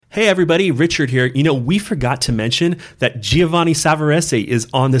Hey everybody, Richard here. We forgot to mention that Giovanni Savarese is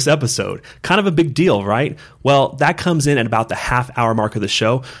on this episode. Kind of a big deal, right? Well, that comes in at about the half-hour mark of the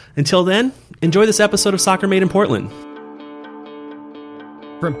show. Until then, enjoy this episode of Soccer Made in Portland.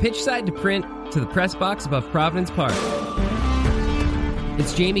 From pitch side to print to the press box above Providence Park.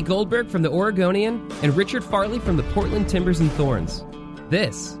 It's Jamie Goldberg from the Oregonian and Richard Farley from the Portland Timbers and Thorns.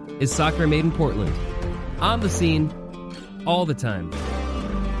 This is Soccer Made in Portland. On the scene, all the time.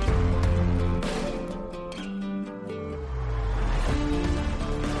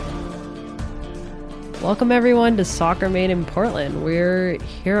 Welcome everyone to Soccer Made in Portland. We're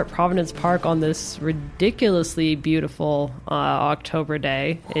here at Providence Park on this ridiculously beautiful October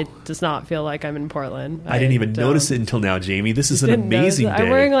day. It does not feel like I'm in Portland. I didn't even notice it until now, Jamie. This is an amazing day. I'm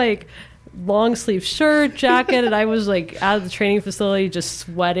wearing long sleeve shirt, jacket, and I was out of the training facility just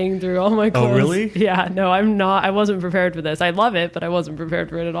sweating through all my clothes. Oh, really? Yeah, no, I'm not. I wasn't prepared for this. I love it, but I wasn't prepared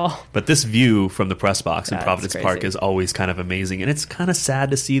for it at all. But this view from the press box in Providence Park is always kind of amazing, and it's kind of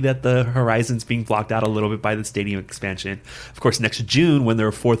sad to see that the horizon's being blocked out a little bit by the stadium expansion. Of course, next June when there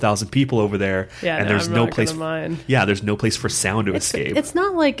are 4,000 people over there, and there's no place. There's no place for sound to escape. It's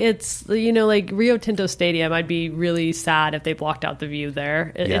not like it's like Rio Tinto Stadium. I'd be really sad if they blocked out the view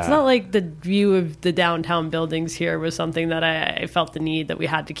there. It's not like the view of the downtown buildings here was something that I felt the need that we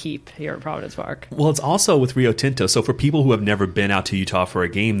had to keep here at Providence Park. Well, it's also with Rio Tinto. So for people who have never been out to Utah for a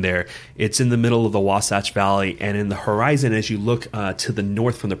game there, it's in the middle of the Wasatch Valley, and in the horizon, as you look to the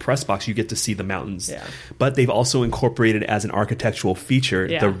north from the press box, you get to see the mountains. Yeah. But they've also incorporated as an architectural feature,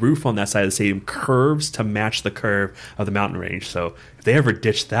 the roof on that side of the stadium curves to match the curve of the mountain range. So if they ever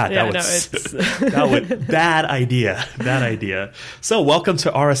ditched that, that would bad idea. So welcome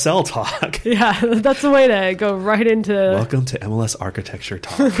to RSL talk. Yeah, that's the way to go right into... Welcome to MLS architecture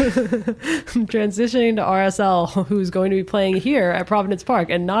talk. Transitioning to RSL, who's going to be playing here at Providence Park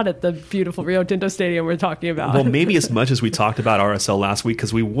and not at the beautiful Rio Tinto Stadium we're talking about. Well, maybe as much as we talked about RSL last week,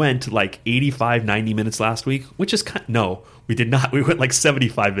 because we went 85, 90 minutes last week, which is no, we did not. We went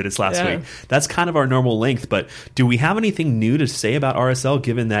 75 minutes last week. That's kind of our normal length, but do we have anything new to say about RSL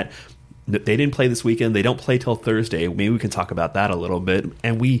given that they didn't play this weekend? They don't play till Thursday. Maybe we can talk about that a little bit.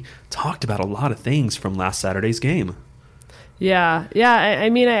 And we talked about a lot of things from last Saturday's game. Yeah.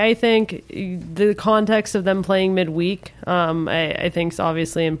 I think the context of them playing midweek, I think is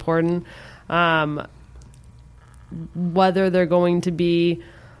obviously important. Whether they're going to be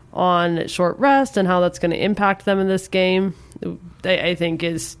on short rest and how that's going to impact them in this game, I think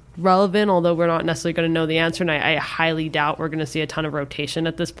is relevant, although we're not necessarily going to know the answer, and I highly doubt we're going to see a ton of rotation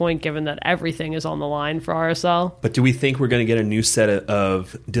at this point, given that everything is on the line for RSL. But do we think we're going to get a new set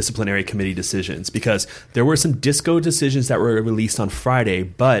of disciplinary committee decisions? Because there were some disco decisions that were released on Friday,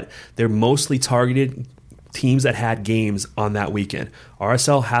 but they're mostly targeted teams that had games on that weekend.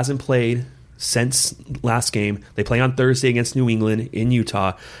 RSL hasn't played since last game. They play on Thursday against New England in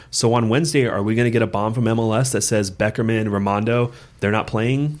Utah. So on Wednesday, are we going to get a bomb from MLS that says Beckerman, Raimondo, they're not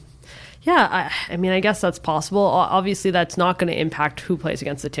playing? Yeah, I guess that's possible. Obviously, that's not going to impact who plays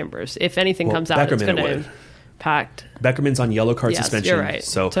against the Timbers. If anything comes out, Beckerman, it's going to impact. Beckerman's on yellow card suspension. You're right.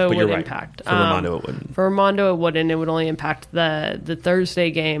 So but you're right. Impact. For Raimondo, it wouldn't. For Raimondo, it wouldn't. It would only impact the Thursday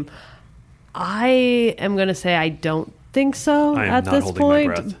game. I am going to say I don't think so at this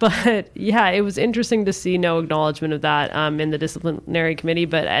point, but yeah, it was interesting to see no acknowledgement of that in the disciplinary committee.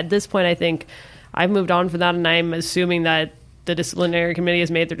 But at this point, I think I've moved on from that, and I'm assuming that the disciplinary committee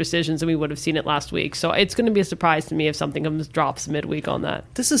has made their decisions and we would have seen it last week. So it's going to be a surprise to me if something drops midweek on that.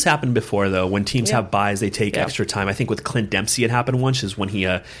 This has happened before, though. When teams have buys, they take extra time. I think with Clint Dempsey it happened once, is when he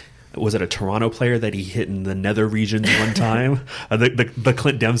was it a Toronto player that he hit in the nether regions one time? The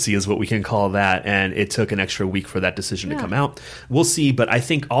Clint Dempsey is what we can call that, and it took an extra week for that decision to come out. We'll see, but I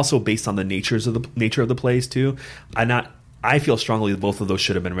think also based on the nature of the plays too, I feel strongly that both of those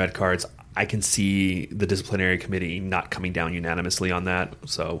should have been red cards. I can see the disciplinary committee not coming down unanimously on that,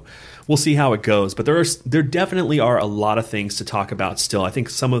 so we'll see how it goes. But there definitely are a lot of things to talk about still. I think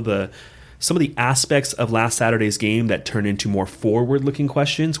some of the aspects of last Saturday's game that turned into more forward-looking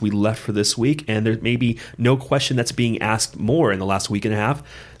questions we left for this week, and there may be no question that's being asked more in the last week and a half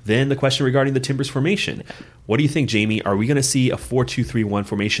than the question regarding the Timbers formation. What do you think, Jamie? Are we going to see a 4-2-3-1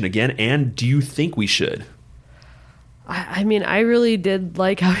 formation again, and do you think we should? I really did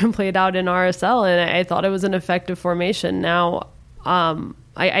like how it played out in RSL, and I thought it was an effective formation. Now,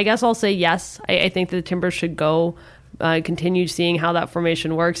 I guess I'll say yes. I think the Timbers should go continue seeing how that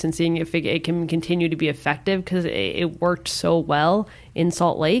formation works and seeing if it can continue to be effective, because it worked so well in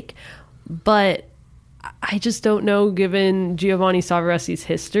Salt Lake. But I just don't know, given Giovanni Savarese's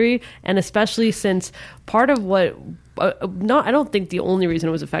history, and especially since part of what I don't think the only reason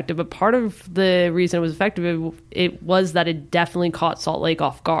it was effective, but part of the reason it was effective, it was that it definitely caught Salt Lake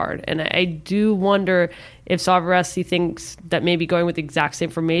off guard. And I do wonder if Savarese thinks that maybe going with the exact same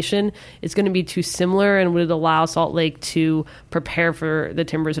formation is going to be too similar and would allow Salt Lake to prepare for the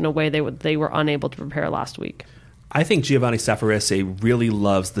Timbers in a way they were unable to prepare last week. I think Giovanni Savarese really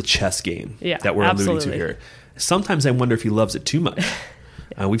loves the chess game that we're alluding to here. Sometimes I wonder if he loves it too much.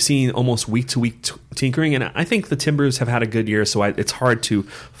 We've seen almost week-to-week tinkering, and I think the Timbers have had a good year, so it's hard to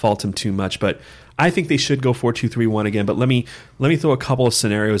fault him too much. But I think they should go 4-2-3-1 again. But let me throw a couple of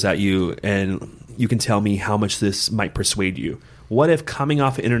scenarios at you, and you can tell me how much this might persuade you. What if coming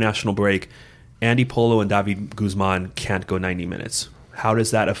off an international break, Andy Polo and David Guzman can't go 90 minutes? How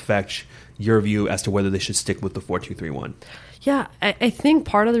does that affect your view as to whether they should stick with the 4-2-3-1? Yeah, I think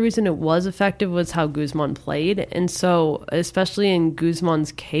part of the reason it was effective was how Guzman played. And so, especially in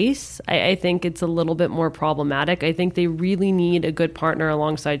Guzman's case, I think it's a little bit more problematic. I think they really need a good partner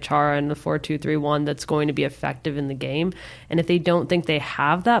alongside Chara in the 4-2-3-1 that's going to be effective in the game. And if they don't think they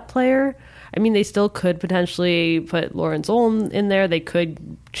have that player, I mean, they still could potentially put Lawrence Olm in there. They could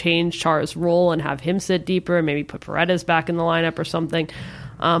change Chara's role and have him sit deeper and maybe put Paredes back in the lineup or something.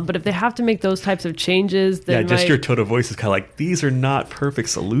 But if they have to make those types of changes, then just your tone of voice is kind of like, these are not perfect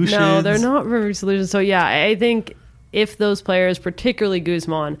solutions. No, they're not perfect solutions. So yeah, I think if those players, particularly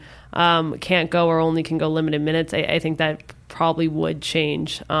Guzman, can't go or only can go limited minutes, I think that probably would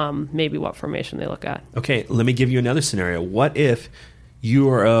change maybe what formation they look at. Okay, let me give you another scenario. What if you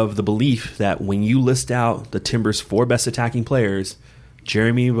are of the belief that when you list out the Timbers' 4 best attacking players,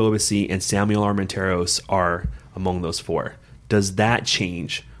 Jeremy Ebobisse and Samuel Armenteros are among those 4? Does that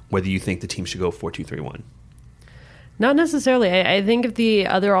change whether you think the team should go 4-2-3-1? Not necessarily. I think if the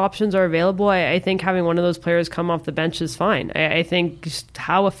other options are available, I think having one of those players come off the bench is fine. I think just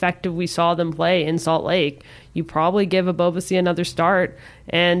how effective we saw them play in Salt Lake, you probably give Ebobisse another start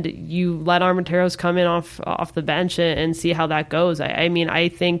and you let Armenteros come in off the bench and see how that goes. I mean, I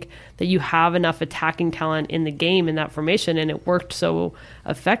think that you have enough attacking talent in the game in that formation, and it worked so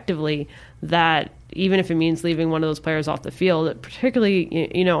effectively that even if it means leaving one of those players off the field,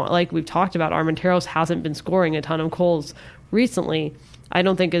 particularly, like we've talked about, Armenteros hasn't been scoring a ton of goals recently. I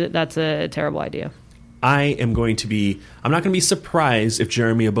don't think that's a terrible idea. I'm not going to be surprised if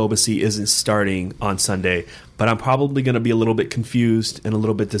Jeremy Ebobisse isn't starting on Sunday, but I'm probably going to be a little bit confused and a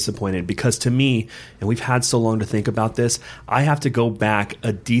little bit disappointed because to me, and we've had so long to think about this, I have to go back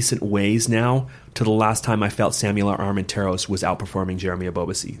a decent ways now to the last time I felt Samuel Armenteros was outperforming Jeremy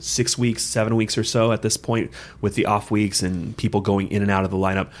Ebobisse. 6 weeks, 7 weeks or so at this point with the off weeks and people going in and out of the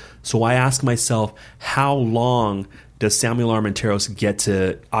lineup. So I ask myself, how long does Samuel Armenteros get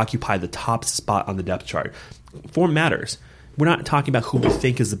to occupy the top spot on the depth chart? Form matters. We're not talking about who we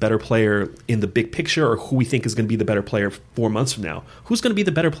think is the better player in the big picture or who we think is going to be the better player 4 months from now. Who's going to be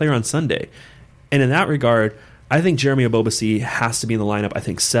the better player on Sunday? And in that regard, I think Jeremy Ebobisse has to be in the lineup. I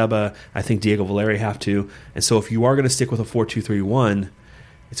think Seba, I think Diego Valeri have to. And so if you are going to stick with a 4-2-3-1,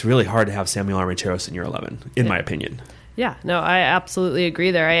 it's really hard to have Samuel Armenteros in your 11, in my opinion. Yeah, no, I absolutely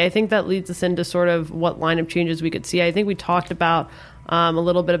agree there. I think that leads us into sort of what lineup changes we could see. I think we talked about a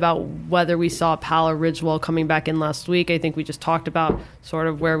little bit about whether we saw Pal or Ridgewell coming back in last week. I think we just talked about sort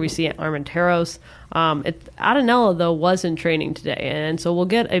of where we see Armenteros. Attinella, though, was in training today, and so we'll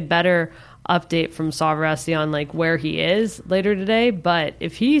get a better update from Savarese on like where he is later today. But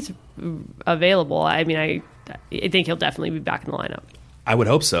if he's available, I mean, I think he'll definitely be back in the lineup. I would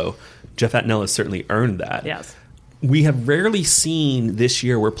hope so. Jeff Attinella has certainly earned that. Yes. We have rarely seen this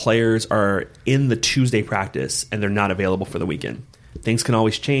year where players are in the Tuesday practice and they're not available for the weekend. Things can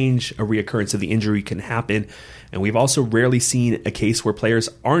always change. A reoccurrence of the injury can happen. And we've also rarely seen a case where players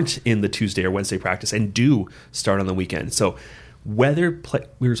aren't in the Tuesday or Wednesday practice and do start on the weekend. So whether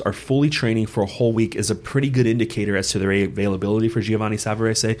players are fully training for a whole week is a pretty good indicator as to their availability for Giovanni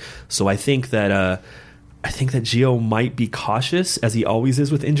Savarese. So I think that Gio might be cautious, as he always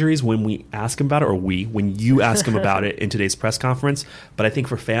is with injuries, when we ask him about it, or when you ask him about it in today's press conference. But I think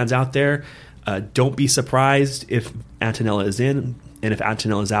for fans out there, don't be surprised if Attinella is in, and if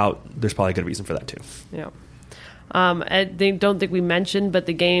Attinella is out, there's probably a good reason for that too. Yeah. I don't think we mentioned, but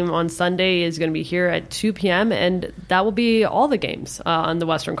the game on Sunday is going to be here at 2 p.m., and that will be all the games on the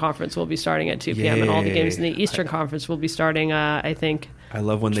Western Conference will be starting at 2 p.m., and all the games in the Eastern Conference will be starting, I think, I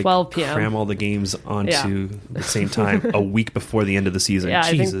love when they 12 p.m. cram all the games onto the same time a week before the end of the season. Yeah,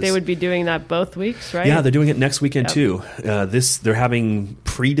 Jesus. I think they would be doing that both weeks, right? Yeah, they're doing it next weekend too. They're having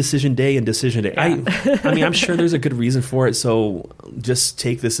pre-decision day and decision day. Yeah. I mean, I'm sure there's a good reason for it, so just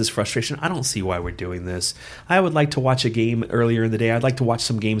take this as frustration. I don't see why we're doing this. I would like to watch a game earlier in the day. I'd like to watch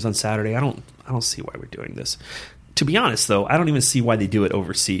some games on Saturday. I don't see why we're doing this. to be honest, though, I don't even see why they do it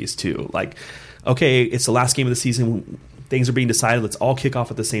overseas, too. Like, okay, it's the last game of the season. Things are being decided. Let's all kick off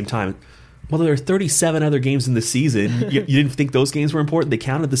at the same time. Well, there are 37 other games in the season. You didn't think those games were important? They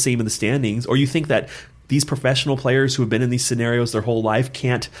counted the same in the standings. Or you think that these professional players who have been in these scenarios their whole life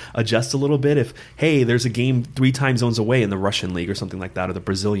can't adjust a little bit if, hey, there's a game 3 time zones away in the Russian league or something like that, or the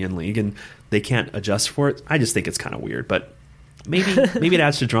Brazilian league, and they can't adjust for it? I just think it's kind of weird, but maybe it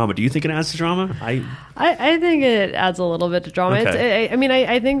adds to drama. Do you think it adds to drama? I think it adds a little bit to drama. Okay.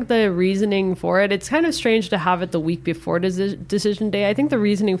 I think the reasoning for it, it's kind of strange to have it the week before decision day. I think the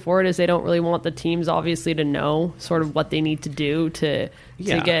reasoning for it is they don't really want the teams, obviously, to know sort of what they need to do to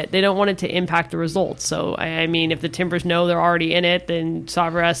get. They don't want it to impact the results. So, I mean, if the Timbers know they're already in it, then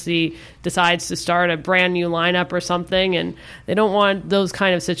Savarese decides to start a brand new lineup or something, and they don't want those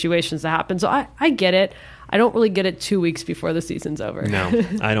kind of situations to happen. So I get it. I don't really get it 2 weeks before the season's over. No,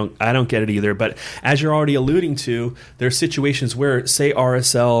 I don't get it either. But as you're already alluding to, there are situations where, say,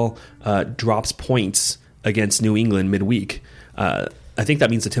 RSL drops points against New England midweek. I think that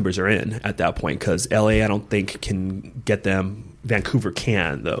means the Timbers are in at that point, because LA, I don't think, can get them. Vancouver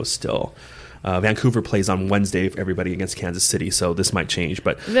can, though, still. Vancouver plays on Wednesday for everybody against Kansas City, so this might change.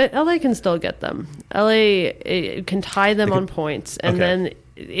 But LA can still get them. LA can tie them on points, and then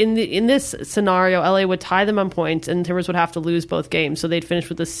in this scenario, LA would tie them on points, and Timbers would have to lose both games, so they'd finish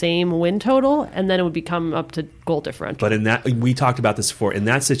with the same win total, and then it would become up to goal differential. But in that, we talked about this before. In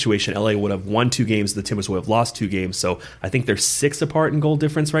that situation, LA would have won 2 games, the Timbers would have lost 2 games. So I think they're 6 apart in goal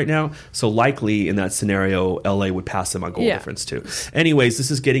difference right now. So likely in that scenario, LA would pass them on goal difference too. Anyways,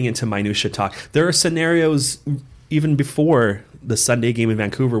 this is getting into minutia talk. There are scenarios even before the Sunday game in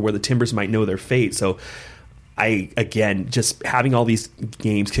Vancouver where the Timbers might know their fate. So again, just having all these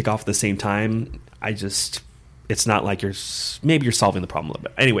games kick off at the same time, it's not like you're solving the problem a little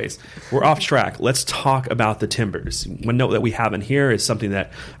bit. Anyways, we're off track. Let's talk about the Timbers. One note that we have in here is something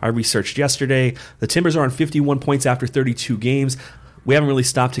that I researched yesterday. The Timbers are on 51 points after 32 games. We haven't really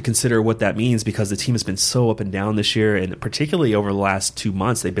stopped to consider what that means because the team has been so up and down this year, and particularly over the last 2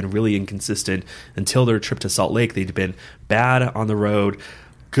 months, they've been really inconsistent. Until their trip to Salt Lake, they've been bad on the road,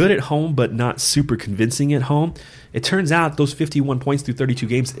 good at home, but not super convincing at home. It turns out those 51 points through 32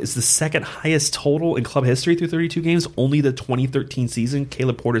 games is the second highest total in club history through 32 games. Only the 2013 season,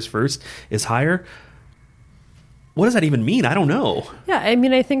 Caleb Porter's first, is higher. What does that even mean? I don't know. Yeah, I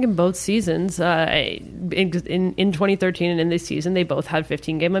mean, I think in both seasons, in 2013 and in this season, they both had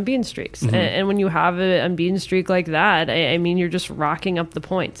 15-game unbeaten streaks. Mm-hmm. And when you have an unbeaten streak like that, I mean, you're just racking up the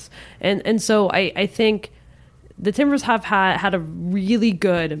points. And so I think the Timbers have had a really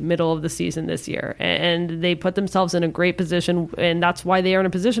good middle of the season this year, and they put themselves in a great position, and that's why they are in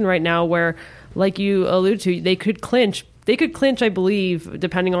a position right now where, like you alluded to, they could clinch. They could clinch, I believe,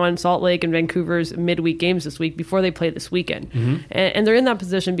 depending on Salt Lake and Vancouver's midweek games this week before they play this weekend. Mm-hmm. And they're in that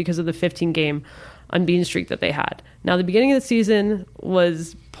position because of the 15-game unbeaten streak that they had. Now, the beginning of the season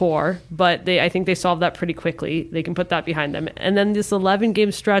was poor, but I think they solved that pretty quickly. They can put that behind them. And then this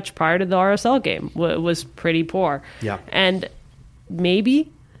 11-game stretch prior to the RSL game was pretty poor. Yeah. And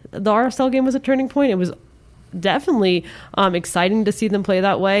maybe the RSL game was a turning point. It was definitely exciting to see them play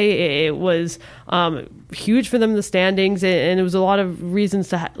that way. It was huge for them in the standings, and it was a lot of reasons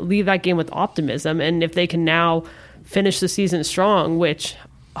to leave that game with optimism. And if they can now finish the season strong, which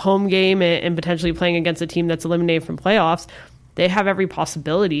home game and potentially playing against a team that's eliminated from playoffs, they have every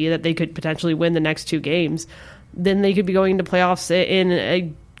possibility that they could potentially win the next 2 games. Then they could be going into playoffs in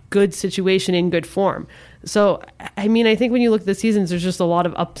a good situation, in good form. So, I mean, I think when you look at the seasons, there's just a lot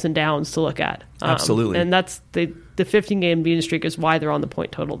of ups and downs to look at. Absolutely. And that's the 15-game beating streak is why they're on the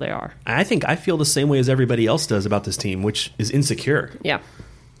point total they are. I think I feel the same way as everybody else does about this team, which is insecure. Yeah.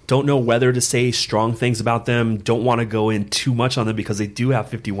 Don't know whether to say strong things about them. Don't want to go in too much on them because they do have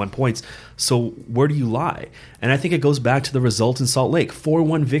 51 points. So where do you lie? And I think it goes back to the result in Salt Lake.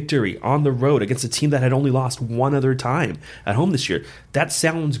 4-1 victory on the road against a team that had only lost one other time at home this year. That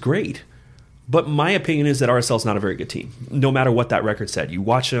sounds great. But my opinion is that RSL is not a very good team. No matter what that record said. You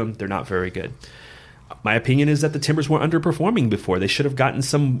watch them, they're not very good. My opinion is that the Timbers were underperforming before. They should have gotten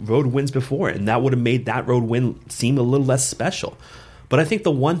some road wins before, and that would have made that road win seem a little less special. But I think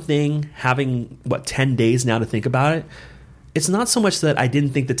the one thing, having, 10 days now to think about it, it's not so much that I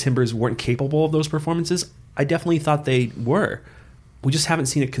didn't think the Timbers weren't capable of those performances. I definitely thought they were. We just haven't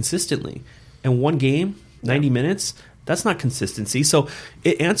seen it consistently. And one game, 90 minutes, that's not consistency. So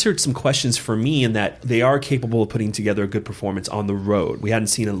it answered some questions for me in that they are capable of putting together a good performance on the road. We hadn't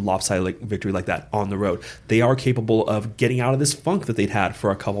seen a lopsided victory like that on the road. They are capable of getting out of this funk that they'd had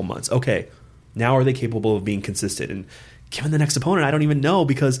for a couple months. Okay, now are they capable of being consistent? And given the next opponent, I don't even know,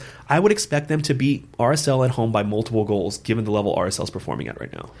 because I would expect them to beat RSL at home by multiple goals, given the level RSL is performing at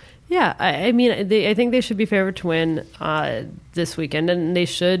right now. Yeah, I mean, I think they should be favored to win this weekend, and they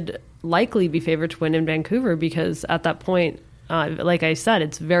should likely be favored to win in Vancouver, because at that point, like I said,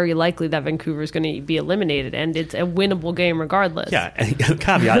 it's very likely that Vancouver is going to be eliminated, and it's a winnable game regardless. Yeah,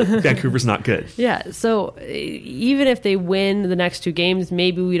 caveat, Vancouver's not good. Yeah, so even if they win the next two games,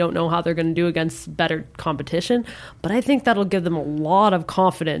 maybe we don't know how they're going to do against better competition, but I think that'll give them a lot of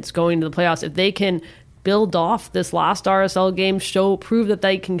confidence going to the playoffs. If they can build off this last RSL game, prove that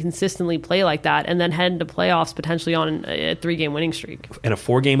they can consistently play like that, and then head into playoffs potentially on a 3-game winning streak. And a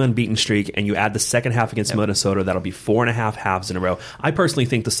 4-game unbeaten streak, and you add the second half against Minnesota, that'll be 4.5 halves in a row. I personally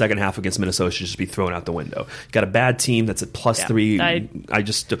think the second half against Minnesota should just be thrown out the window. You got a bad team that's at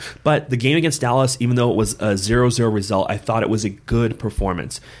 +3. But the game against Dallas, even though it was a 0-0 result, I thought it was a good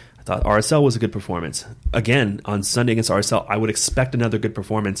performance. I thought RSL was a good performance. Again, on Sunday against RSL, I would expect another good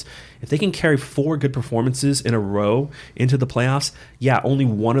performance. If they can carry 4 good performances in a row into the playoffs, yeah, only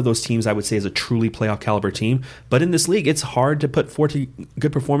one of those teams I would say is a truly playoff caliber team. But in this league, it's hard to put 4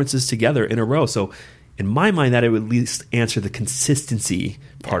 good performances together in a row. So in my mind, that it would at least answer the consistency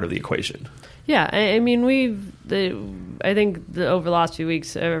part of the equation. Yeah, I mean, I think over the last few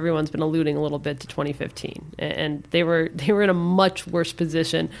weeks, everyone's been alluding a little bit to 2015, and they were in a much worse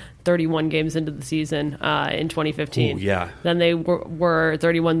position 31 games into the season in 2015 than they were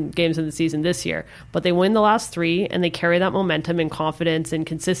 31 games into the season this year. But they win the last 3, and they carry that momentum and confidence and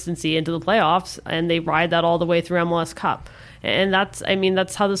consistency into the playoffs, and they ride that all the way through MLS Cup. And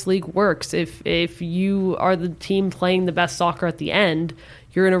that's how this league works. If you are the team playing the best soccer at the end,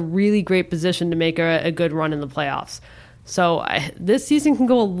 you're in a really great position to make a good run in the playoffs. So this season can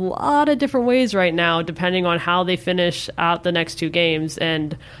go a lot of different ways right now, depending on how they finish out the next 2 games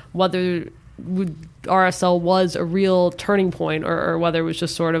and whether RSL was a real turning point or whether it was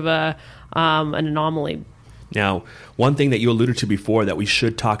just sort of an anomaly. Now, one thing that you alluded to before that we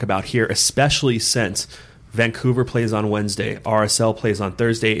should talk about here, especially since Vancouver plays on Wednesday, RSL plays on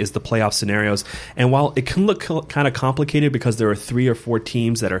Thursday, is the playoff scenarios. And while it can look kind of complicated because there are 3 or 4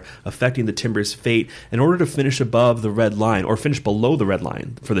 teams that are affecting the Timbers' fate, in order to finish above the red line or finish below the red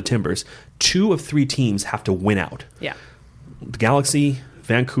line for the Timbers, 2 of 3 teams have to win out. Yeah. The Galaxy,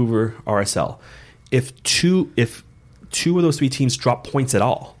 Vancouver, RSL. If two of those 3 teams drop points at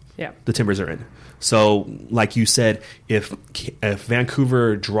all, the Timbers are in. So, like you said, if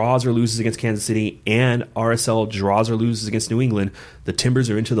Vancouver draws or loses against Kansas City and RSL draws or loses against New England, the Timbers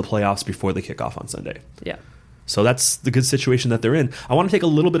are into the playoffs before they kick off on Sunday. Yeah. So that's the good situation that they're in. I want to take a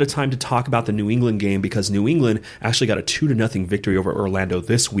little bit of time to talk about the New England game, because New England actually got a 2-0 victory over Orlando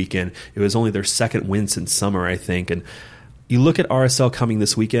this weekend. It was only their second win since summer, I think. And you look at RSL coming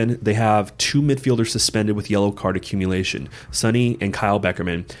this weekend, they have 2 midfielders suspended with yellow card accumulation, Sonny and Kyle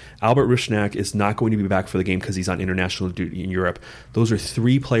Beckerman. Albert Rusnak is not going to be back for the game because he's on international duty in Europe. Those are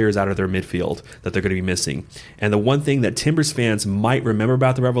 3 players out of their midfield that they're going to be missing. And the one thing that Timbers fans might remember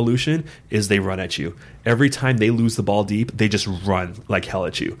about the Revolution is they run at you. Every time they lose the ball deep, they just run like hell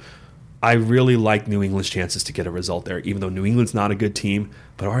at you. I really like New England's chances to get a result there, even though New England's not a good team,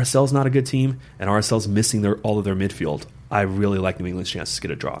 but RSL's not a good team, and RSL's missing all of their midfield. I really like New England's chances to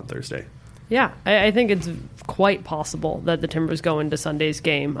get a draw on Thursday. Yeah, I think it's quite possible that the Timbers go into Sunday's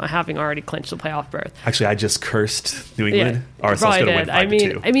game having already clinched the playoff berth. Actually, I just cursed New England. Yeah, RSL's going to win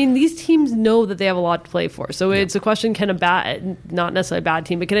 5-2. I mean, these teams know that they have a lot to play for. So it's a question, not necessarily a bad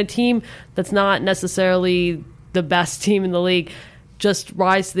team, but can a team that's not necessarily the best team in the league just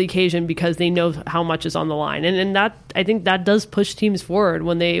rise to the occasion because they know how much is on the line? And that, I think that does push teams forward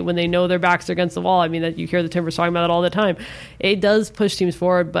when they know their backs are against the wall. I mean, that you hear the Timbers talking about it all the time. It does push teams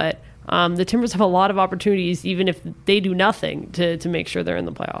forward, but the Timbers have a lot of opportunities, even if they do nothing, to make sure they're in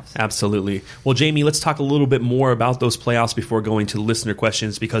the playoffs. Absolutely. Well, Jamie, let's talk a little bit more about those playoffs before going to listener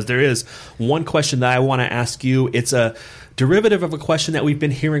questions, because there is one question that I want to ask you. It's a derivative of a question that we've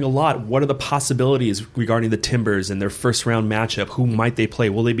been hearing a lot. What are the possibilities regarding the Timbers and their first round matchup? Who might they play?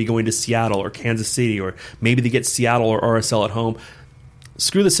 Will they be going to Seattle or Kansas City, or maybe they get Seattle or RSL at home?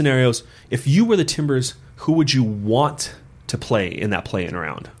 Screw the scenarios. If you were the Timbers, who would you want to play in that play-in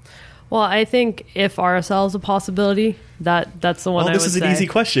round? Well, I think if RSL is a possibility, that's the one I would say. This is an easy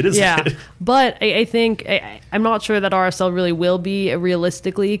question, isn't it? But I think I'm not sure that RSL really will be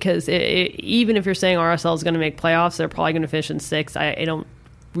realistically, because even if you're saying RSL is going to make playoffs, they're probably going to finish in 6th. I don't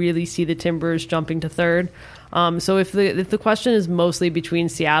really see the Timbers jumping to 3rd. So if the question is mostly between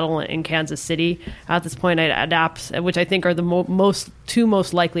Seattle and Kansas City, at this point I'd adapt, which I think are the two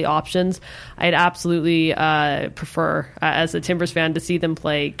most likely options. I'd absolutely prefer, as a Timbers fan, to see them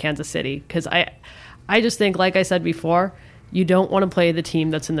play Kansas City, because I I just think, like I said before, you don't want to play the team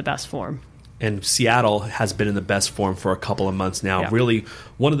that's in the best form. And Seattle has been in the best form for a couple of months now. Yeah. Really,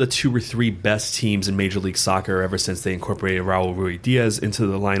 one of the 2 or 3 best teams in Major League Soccer ever since they incorporated Raul Ruidiaz into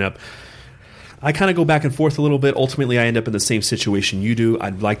the lineup. I kind of go back and forth a little bit. Ultimately, I end up in the same situation you do.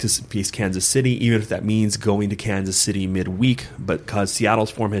 I'd like to face Kansas City, even if that means going to Kansas City midweek, because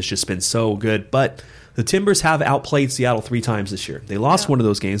Seattle's form has just been so good. But the Timbers have outplayed Seattle 3 times this year. They lost one of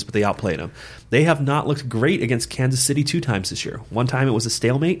those games, but they outplayed them. They have not looked great against Kansas City 2 times this year. One time it was a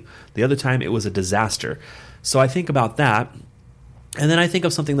stalemate. The other time it was a disaster. So I think about that. And then I think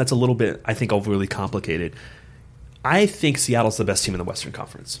of something that's a little bit, I think, overly complicated. I think Seattle's the best team in the Western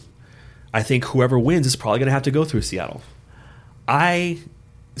Conference. I think whoever wins is probably going to have to go through Seattle.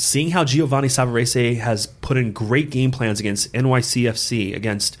 Seeing how Giovanni Savarese has put in great game plans against NYCFC,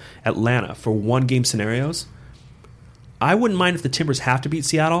 against Atlanta for 1-game scenarios, I wouldn't mind if the Timbers have to beat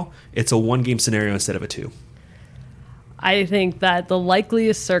Seattle. It's a 1-game scenario instead of a 2. I think that the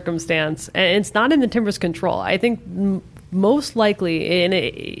likeliest circumstance, and it's not in the Timbers' control, I think most likely,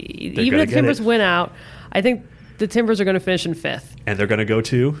 even if the Timbers win out, I think the Timbers are going to finish in 5th. And they're going to go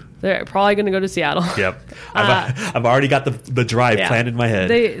to? They're probably going to go to Seattle. Yep. I've already got the drive planned in my head.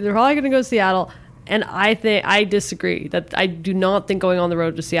 They're probably going to go to Seattle. And I disagree. That I do not think going on the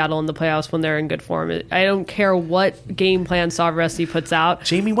road to Seattle in the playoffs when they're in good form. I don't care what game plan Savarese puts out.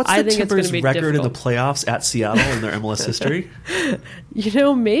 Jamie, what's the Timbers' record in the playoffs at Seattle in their MLS history?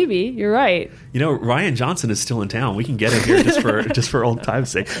 Maybe. You're right. Ryan Johnson is still in town. We can get him here just for old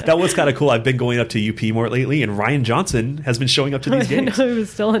time's sake. That was kind of cool. I've been going up to UP more lately, and Ryan Johnson has been showing up to these games. I didn't know he was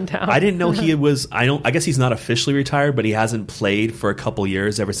still in town. I didn't know he was. I guess he's not officially retired, but he hasn't played for a couple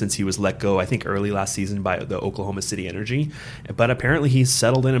years ever since he was let go, I think early last season by the Oklahoma City Energy. But apparently he's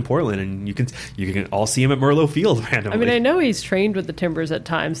settled in Portland, and you can all see him at Merlo Field randomly. I know he's trained with the Timbers at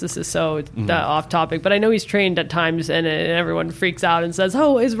times. This is so off topic, but I know he's trained at times, and everyone freaks out and says,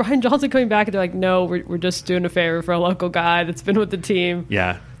 "Oh, is Ryan Johnson coming back?" And they're like, "No, we're just doing a favor for a local guy that's been with the team."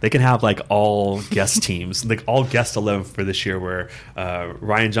 Yeah, they can have all guest teams, all guest 11 for this year, where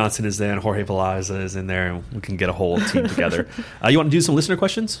Ryan Johnson is there and Jorge Pelaza is in there, and we can get a whole team together. You want to do some listener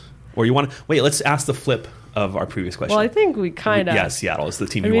questions? Or you want to wait? Let's ask the flip of our previous question. Well, I think we kind of Seattle is the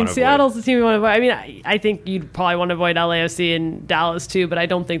team you want to avoid. Seattle's the team you want to avoid. I think you'd probably want to avoid LAFC and Dallas too, but I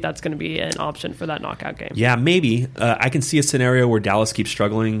don't think that's going to be an option for that knockout game. Yeah, maybe. I can see a scenario where Dallas keeps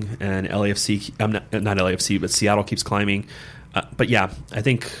struggling and LAFC, not LAFC, but Seattle keeps climbing. But yeah, I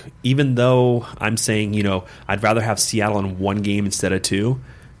think even though I'm saying I'd rather have Seattle in 1 game instead of 2.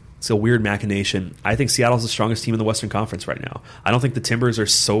 It's a weird machination. I think Seattle's the strongest team in the Western Conference right now. I don't think the Timbers are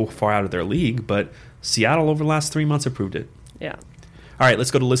so far out of their league, but Seattle over the last 3 months have proved it. Yeah. All right,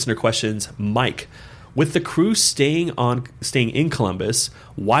 let's go to listener questions. Mike, with the Crew staying in Columbus,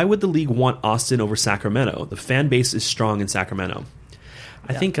 why would the league want Austin over Sacramento? The fan base is strong in Sacramento.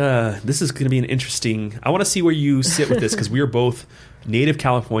 I think this is going to be an interesting... I want to see where you sit with this, because we are both native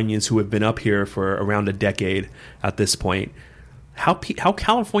Californians who have been up here for around a decade at this point. How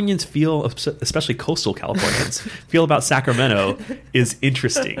Californians feel, especially coastal Californians, feel about Sacramento is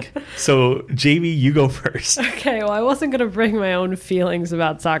interesting. So, Jamie, you go first. Okay, well, I wasn't going to bring my own feelings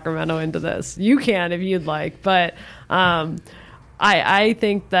about Sacramento into this. You can if you'd like, but I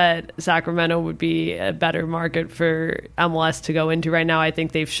think that Sacramento would be a better market for MLS to go into right now. I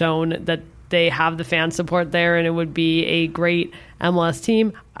think they've shown that they have the fan support there, and it would be a great MLS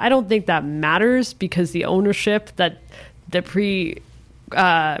team. I don't think that matters, because the ownership that the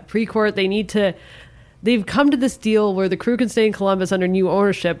pre-court, they've come to this deal where the Crew can stay in Columbus under new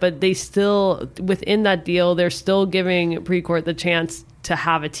ownership, but they still, within that deal, they're still giving pre-court the chance to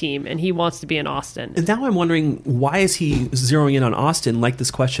have a team, and he wants to be in Austin. And now I'm wondering, why is he zeroing in on Austin like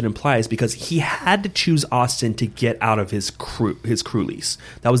this question implies? Because he had to choose Austin to get out of his crew lease.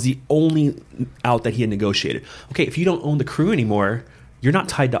 That was the only out that he had negotiated. Okay, if you don't own the Crew anymore, you're not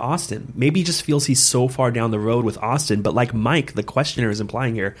tied to Austin. Maybe he just feels he's so far down the road with Austin. But like Mike, the questioner, is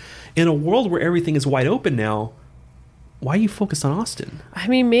implying here, in a world where everything is wide open now, why are you focused on Austin? I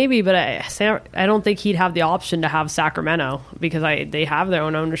mean, maybe, but I don't think he'd have the option to have Sacramento, because they have their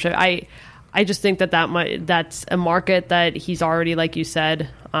own ownership. I just think that's a market that he's already, like you said,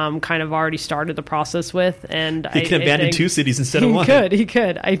 kind of already started the process with. And he can abandon 2 cities instead of 1. He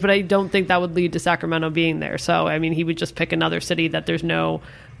could. But I don't think that would lead to Sacramento being there. So, I mean, he would just pick another city that there's no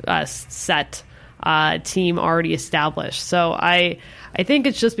set team already established. So I think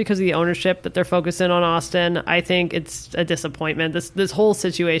it's just because of the ownership that they're focusing on Austin. I think it's a disappointment. This whole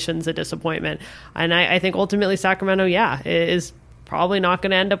situation's a disappointment. And I think ultimately Sacramento, is probably not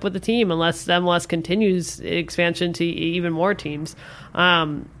going to end up with a team unless MLS continues expansion to even more teams.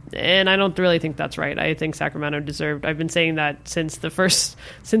 And I don't really think that's right. I think Sacramento deserved. I've been saying that since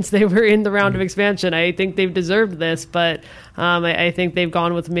they were in the round of expansion. I think they've deserved this, but I think they've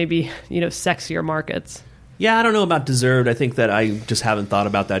gone with maybe sexier markets. Yeah, I don't know about deserved. I think that I just haven't thought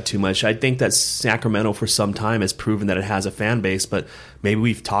about that too much. I think that Sacramento for some time has proven that it has a fan base, but maybe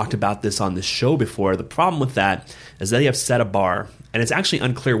we've talked about this on this show before. The problem with that is that they have set a bar, and it's actually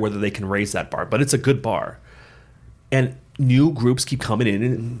unclear whether they can raise that bar, but it's a good bar. And new groups keep coming in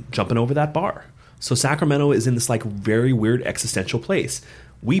and jumping over that bar. So Sacramento is in this very weird existential place.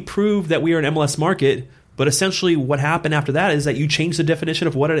 We proved that we are an MLS market, but essentially what happened after that is that you change the definition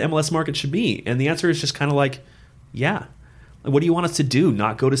of what an MLS market should be. And the answer is just kind of yeah. What do you want us to do?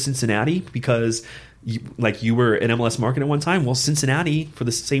 Not go to Cincinnati because you were an MLS market at one time? Well, Cincinnati, for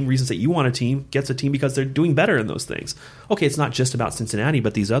the same reasons that you want a team, gets a team because they're doing better in those things. Okay, it's not just about Cincinnati,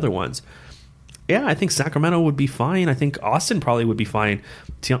 but these other ones. Yeah, I think Sacramento would be fine. I think Austin probably would be fine.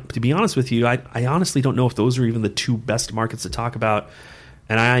 To be honest with you, I honestly don't know if those are even the two best markets to talk about.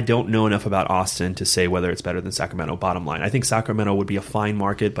 And I don't know enough about Austin to say whether it's better than Sacramento, bottom line. I think Sacramento would be a fine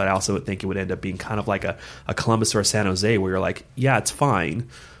market, but I also think it would end up being kind of like a Columbus or a San Jose where you're yeah, it's fine,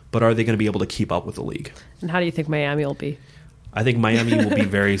 but are they going to be able to keep up with the league? And how do you think Miami will be? I think Miami will be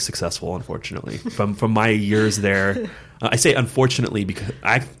very successful, unfortunately. From my years there, I say unfortunately because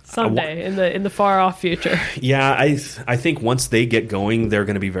someday in the far off future. Yeah, I think once they get going, they're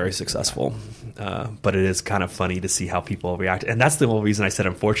going to be very successful. But it is kind of funny to see how people react, and that's the whole reason I said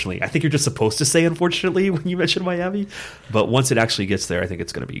unfortunately. I think you're just supposed to say unfortunately when you mention Miami, but once it actually gets there, I think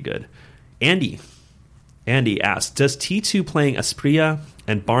it's going to be good. Andy asks, does T2 playing Asprilla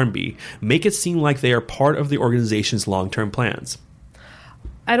and Barnby make it seem like they are part of the organization's long-term plans?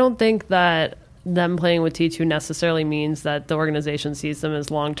 I don't think that them playing with T2 necessarily means that the organization sees them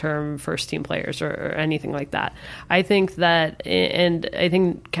as long-term first-team players or anything like that. I think that, and I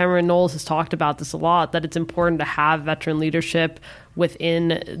think Cameron Knowles has talked about this a lot, that it's important to have veteran leadership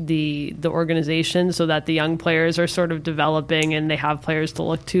within the organization so that the young players are sort of developing and they have players to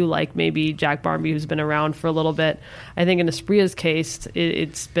look to, like maybe Jack Barnby, who's been around for a little bit. I think in Asprilla's case,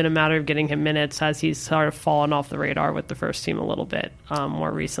 it's been a matter of getting him minutes as he's sort of fallen off the radar with the first team a little bit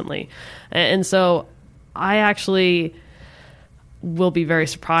more recently. And so I actually will be very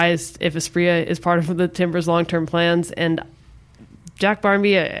surprised if Asprilla is part of the Timbers' long-term plans. And Jack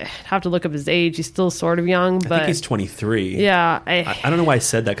Barnby, I have to look up his age. He's still sort of young, but I think he's 23. Yeah, I don't know why I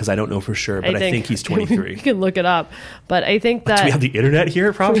said that because I don't know for sure, but I think he's 23. You can look it up, but I think that do we have the internet here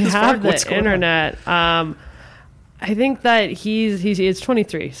at Providence Park? We have the internet. I think that he's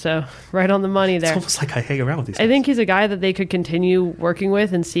 23, so right on the money there. It's almost like I hang around with these guys. I think he's a guy that they could continue working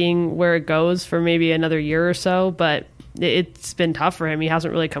with and seeing where it goes for maybe another year or so, but it's been tough for him. He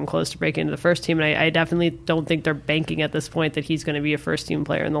hasn't really come close to breaking into the first team, and I definitely don't think they're banking at this point that he's going to be a first-team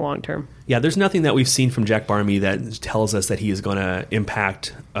player in the long term. Yeah, there's nothing that we've seen from Jack Barnby that tells us that he is going to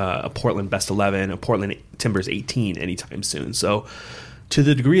impact a Portland Best 11, a Portland Timbers 18 anytime soon. So to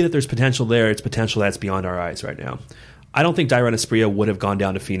the degree that there's potential there, it's potential that's beyond our eyes right now. I don't think Dairon Asprilla would have gone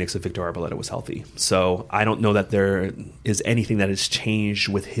down to Phoenix if Victor Arboleda was healthy. So I don't know that there is anything that has changed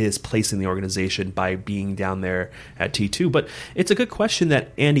with his place in the organization by being down there at T2. But it's a good question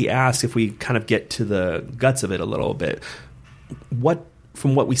that Andy asked if we kind of get to the guts of it a little bit.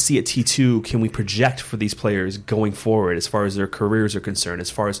 From what we see at T2, can we project for these players going forward as far as their careers are concerned,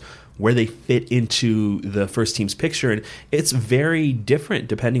 as far as where they fit into the first team's picture? And it's very different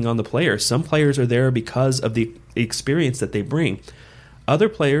depending on the player. Some players are there because of the experience that they bring. Other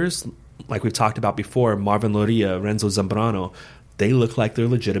players, like we've talked about before, Marvin Loria, Renzo Zambrano, they look like they're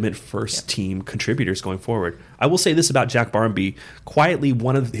legitimate first-team contributors going forward. I will say this about Jack Barnby. Quietly,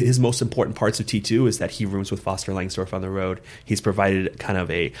 one of his most important parts of T2 is that he rooms with Foster Langsdorff on the road. He's provided kind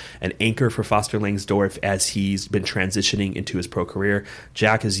of an anchor for Foster Langsdorff as he's been transitioning into his pro career.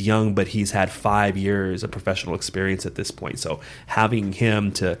 Jack is young, but he's had 5 years of professional experience at this point. So having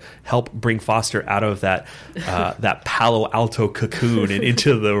him to help bring Foster out of that Palo Alto cocoon and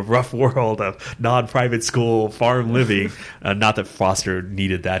into the rough world of non-private school farm living, not that Foster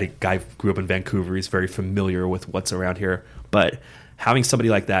needed that. A guy grew up in Vancouver. He's very familiar with what's around here. But having somebody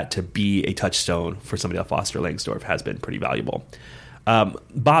like that to be a touchstone for somebody like Foster Langsdorff has been pretty valuable.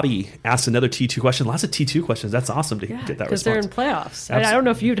 Bobby asked another T2 question. Lots of T2 questions. That's awesome to get that response. Because they're in playoffs. I don't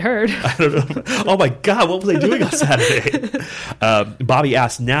know if you'd heard. I don't know. Oh my God, what were they doing on Saturday? Bobby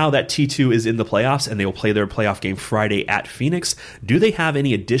asked, now that T2 is in the playoffs and they will play their playoff game Friday at Phoenix, do they have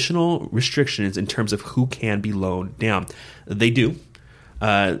any additional restrictions in terms of who can be loaned down? They do.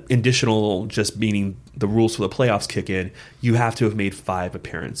 Additional just meaning the rules for the playoffs kick in. You have to have made 5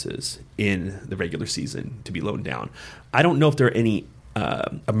 appearances in the regular season to be loaned down. I don't know if there are any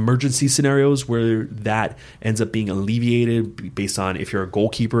emergency scenarios where that ends up being alleviated based on if you're a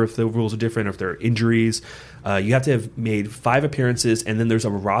goalkeeper, if the rules are different, or if there are injuries. You have to have made 5 appearances, and then there's a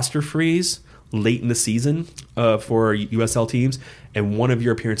roster freeze late in the season for USL teams, and one of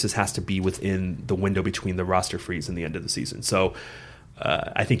your appearances has to be within the window between the roster freeze and the end of the season. So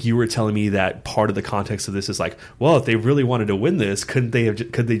I think you were telling me that part of the context of this is like, well, if they really wanted to win this, could they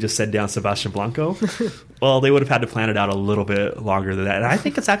just send down Sebastian Blanco? Well, they would have had to plan it out a little bit longer than that. And I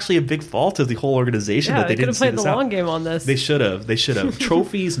think it's actually a big fault of the whole organization that they didn't see this out. They could have played the long game on this. They should have.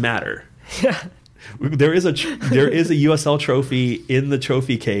 Trophies matter. Yeah. There is a USL trophy in the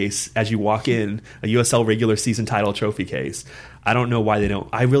trophy case as you walk in, a USL regular season title trophy case. I don't know why they don't.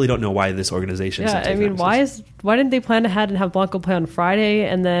 I really don't know why this organization. Yeah, I mean, why didn't they plan ahead and have Blanco play on Friday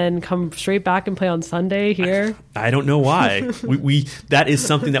and then come straight back and play on Sunday here? I don't know why. we that is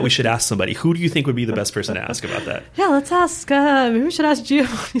something that we should ask somebody. Who do you think would be the best person to ask about that? Yeah, let's ask. Maybe we should ask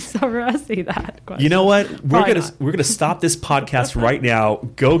Giovanni Savarese that question. You know what? We're gonna stop this podcast right now.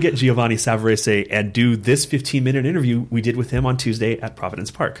 Go get Giovanni Savarese and do this 15-minute interview we did with him on Tuesday at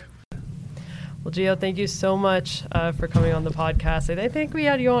Providence Park. Well, Gio, thank you so much for coming on the podcast. I think we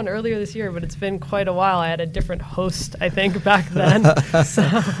had you on earlier this year, but it's been quite a while. I had a different host, I think, back then. So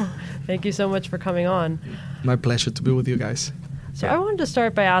thank you so much for coming on. My pleasure to be with you guys. So I wanted to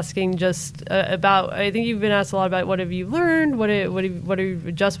start by asking just about, I think you've been asked a lot about what have you learned, what are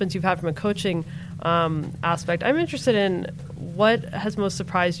adjustments you've had from a coaching aspect. I'm interested in what has most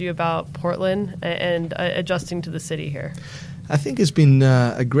surprised you about Portland and adjusting to the city here. I think it's been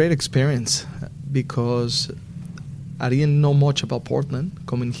a great experience because I didn't know much about Portland.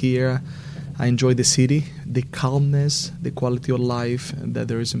 Coming here, I enjoy the city, the calmness, the quality of life that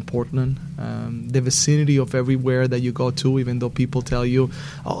there is in Portland, the vicinity of everywhere that you go to, even though people tell you,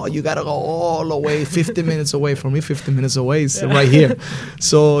 oh, you got to go all the way 50 minutes away. For me, 50 minutes away is right here.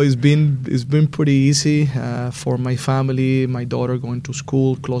 So it's been pretty easy for my family, my daughter going to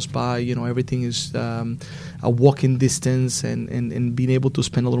school close by. You know, everything is a walking distance, and being able to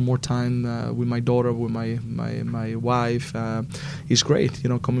spend a little more time with my daughter, with my wife is great. You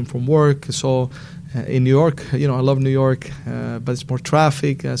know, coming from work. So in New York, you know, I love New York, but it's more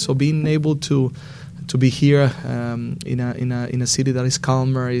traffic. So being able to be here in a city that is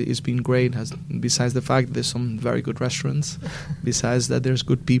calmer has been great. Besides the fact there's some very good restaurants, besides that there's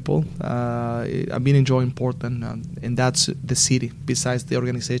good people, I've been enjoying Portland, and that's the city. Besides the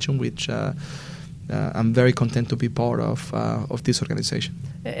organization, which I'm very content to be part of this organization.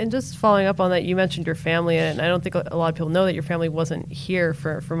 And just following up on that, you mentioned your family, and I don't think a lot of people know that your family wasn't here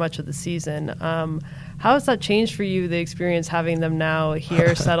for much of the season. How has that changed for you, the experience having them now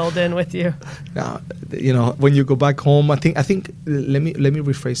here settled in with you? You know, when you go back home, I think let me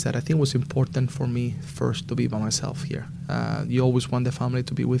rephrase that. I think it was important for me first to be by myself here. You always want the family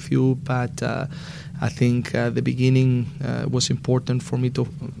to be with you, but I think the beginning was important for me to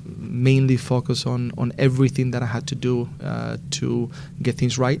mainly focus on everything that I had to do to get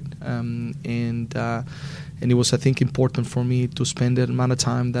things right, and it was, I think, important for me to spend the amount of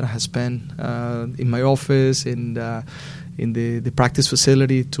time that I had spent in my office and in the practice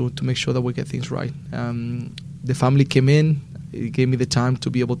facility to make sure that we get things right. The family came in. It gave me the time to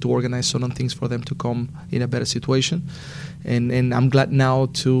be able to organize certain things for them to come in a better situation. And I'm glad now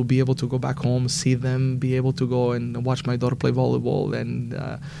to be able to go back home, see them, be able to go and watch my daughter play volleyball. And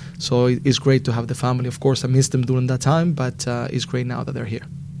so it's great to have the family. Of course, I missed them during that time, but it's great now that they're here.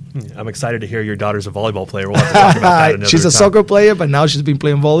 I'm excited to hear your daughter's a volleyball player. We'll have to talk about that another She's a soccer player, but now she's been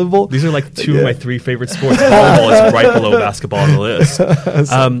playing volleyball. These are like two of my 3 favorite sports. Volleyball is right below basketball on the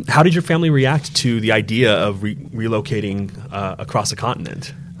list. How did your family react to the idea of relocating across a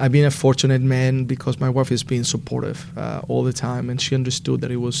continent? I've been a fortunate man because my wife has been supportive all the time, and she understood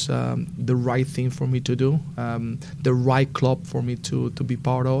that it was the right thing for me to do, the right club for me to be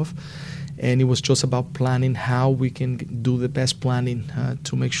part of. And it was just about planning how we can do the best planning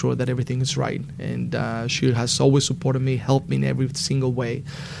to make sure that everything is right. And she has always supported me, helped me in every single way.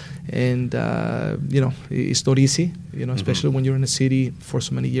 And, you know, it's not easy, you know, especially when you're in a city for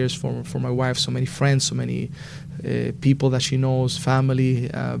so many years, for my wife, so many friends, so many people that she knows, family.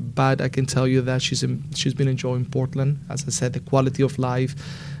 But I can tell you that she's been enjoying Portland. As I said, the quality of life,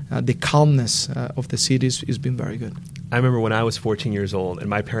 the calmness of the city has been very good. I remember when I was 14 years old and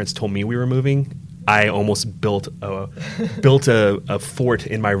my parents told me we were moving, I almost built a fort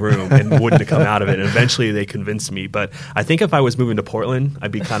in my room and wouldn't come out of it. And eventually they convinced me. But I think if I was moving to Portland,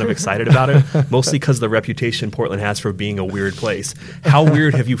 I'd be kind of excited about it, mostly because the reputation Portland has for being a weird place. How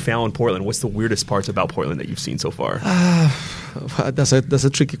weird have you found Portland? What's the weirdest parts about Portland that you've seen so far? That's a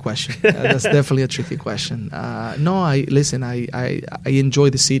tricky question. That's definitely a tricky question. No, I enjoy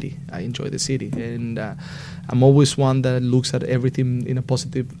the city. And I'm always one that looks at everything in a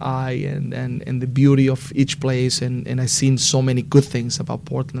positive eye and the beauty of each place. And I've seen so many good things about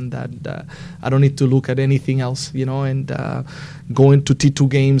Portland that I don't need to look at anything else, and going to T2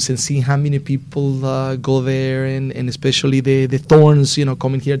 games and seeing how many people go there and especially the Thorns,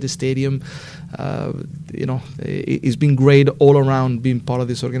 coming here at the stadium. It's been great all around being part of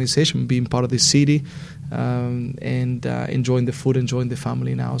this organization, being part of the city, and enjoying the food, enjoying the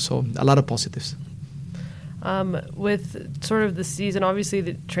family now. So a lot of positives. With sort of the season, obviously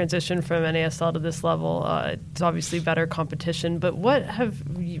the transition from NASL to this level, it's obviously better competition, but what have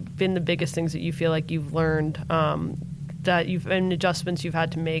been the biggest things that you feel like you've learned and adjustments you've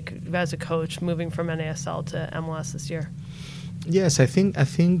had to make as a coach moving from NASL to MLS this year? Yes, I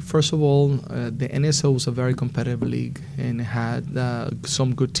think first of all, the NASL was a very competitive league and had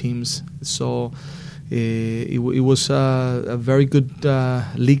some good teams. So it was a very good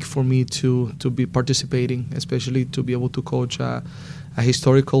league for me to be participating, especially to be able to coach a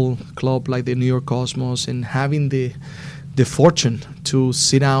historical club like the New York Cosmos and having the fortune to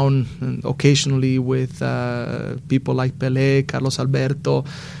sit down occasionally with people like Pelé, Carlos Alberto,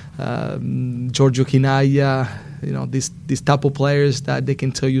 Giorgio Chinaglia, these type of players that they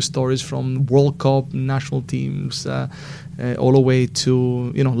can tell you stories from World Cup, national teams, all the way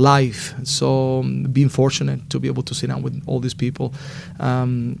to life. So being fortunate to be able to sit down with all these people,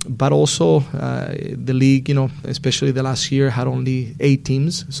 but also the league, especially the last year had only 8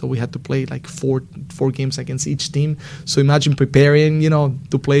 teams, so we had to play like four games against each team. So imagine preparing,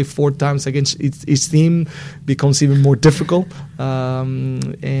 to play 4 times against each team becomes even more difficult.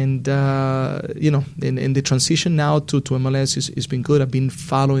 And the transition now to MLS has been good. I've been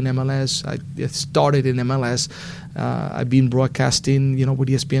following MLS. I started in MLS. I've been broadcasting, with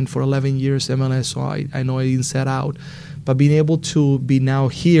ESPN for 11 years, MLS, so I know it inside out. But being able to be now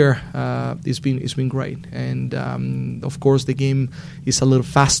here, it's been great. And of course, the game is a little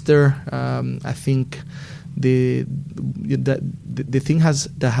faster. I think the thing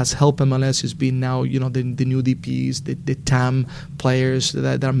that has helped MLS has been now, the new DPs, the TAM players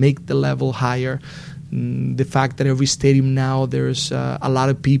that make the level higher. The fact that every stadium now there's a lot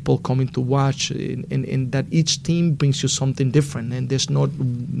of people coming to watch, and that each team brings you something different, and there's not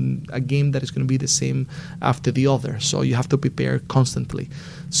a game that is going to be the same after the other. So you have to prepare constantly.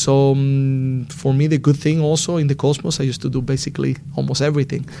 So for me, the good thing also in the Cosmos, I used to do basically almost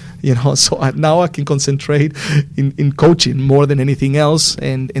everything, So now I can concentrate in coaching more than anything else,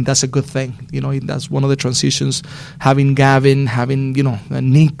 and that's a good thing. That's one of the transitions. Having Gavin, having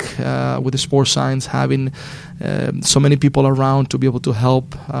Nick with the sports science, having so many people around to be able to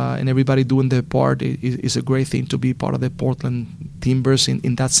help, and everybody doing their part is a great thing to be part of the Portland Timbers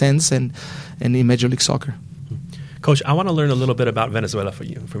in that sense, and in Major League Soccer. Coach, I want to learn a little bit about Venezuela from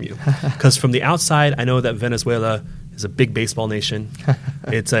you. Because from the outside, I know that Venezuela is a big baseball nation.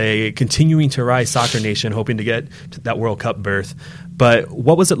 It's a continuing to rise soccer nation, hoping to get to that World Cup berth. But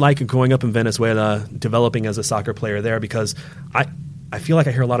what was it like growing up in Venezuela, developing as a soccer player there? Because I feel like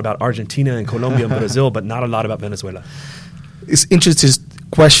I hear a lot about Argentina and Colombia and Brazil, but not a lot about Venezuela. It's interesting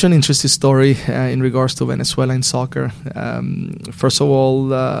question, interesting story in regards to Venezuela in soccer. First of all,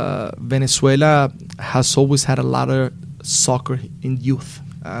 Venezuela has always had a lot of soccer in youth.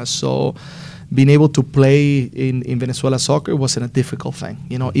 So being able to play in Venezuela soccer wasn't a difficult thing.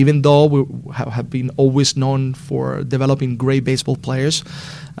 Even though we have been always known for developing great baseball players,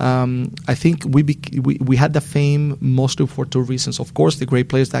 I think we had the fame mostly for 2 reasons. Of course, the great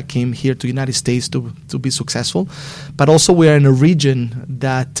players that came here to the United States to be successful, but also we are in a region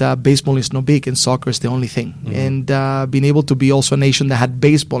that baseball is not big and soccer is the only thing. Mm-hmm. And being able to be also a nation that had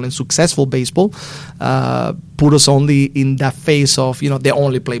baseball and successful baseball put us only in that phase of, they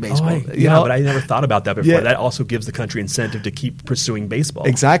only play baseball. But I never thought about that before. Yeah. That also gives the country incentive to keep pursuing baseball.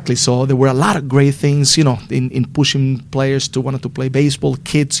 Exactly. So there were a lot of great things, in pushing players to want to play baseball,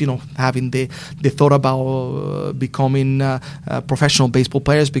 kids, having the thought about becoming professional baseball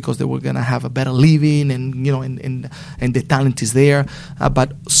players because they were going to have a better living and the talent is there.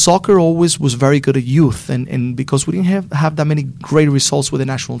 But soccer always was very good at youth. And because we didn't have that many great results with the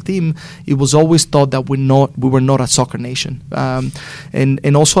national team, it was always thought that we were not a soccer nation.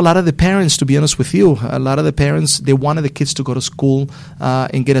 And also a lot of the parents, to be honest with you, a lot of the parents, they wanted the kids to go to school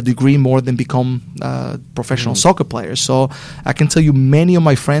and get a degree more than become professional soccer players. So I can tell you many of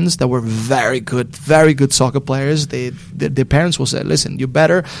my friends that were very good soccer players, their parents will say, listen, you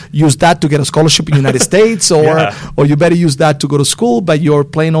better use that to get a scholarship in the United States, or you better use that to go to school, but you're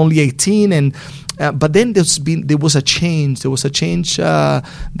playing only 18. And but then there was a change. There was a change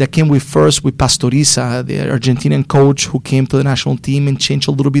that came with Pastoriza, the Argentinian coach who came to the national team and changed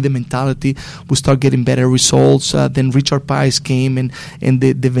a little bit the mentality. We started getting better results. Then Richard Páez came, and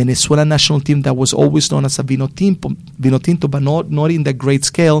the Venezuelan national team that was always known as a Vino Tinto, but not in that great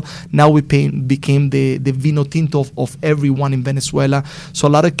scale. Now we became the Vino Tinto of everyone in Venezuela. So a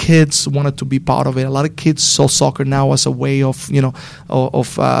lot of kids wanted to be part of it. A lot of kids saw soccer now as a way of being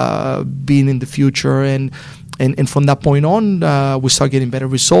in the future. And from that point on, we start getting better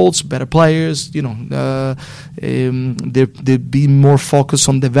results, better players. They're being more focused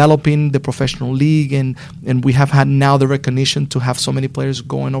on developing the professional league, and we have had now the recognition to have so many players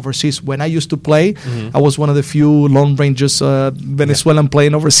going overseas. When I used to play, I was one of the few Lone Rangers Venezuelan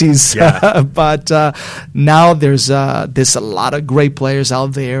playing overseas. But now there's a lot of great players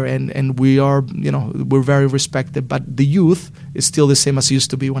out there, and we are, we're very respected. But the youth is still the same as it used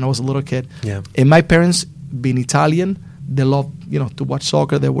to be when I was a little kid. And my parents, being Italian, they love to watch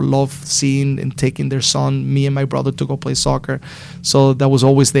soccer. They would love seeing and taking their son, me and my brother, to go play soccer. So that was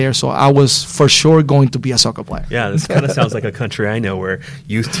always there. So I was for sure going to be a soccer player. Yeah, this kind of sounds like a country I know where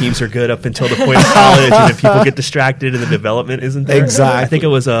youth teams are good up until the point of college, and then people get distracted and the development isn't there. Exactly. I think it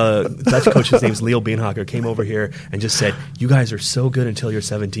was a Dutch coach's name's Leo Beenhakker, came over here and just said, you guys are so good until you're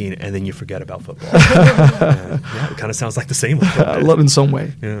 17, and then you forget about football. It kind of sounds like the same. A lot in some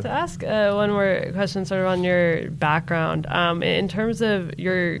way. Yeah. To ask one more question sort of on your background, in terms of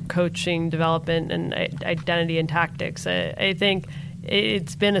your coaching development and identity and tactics, I think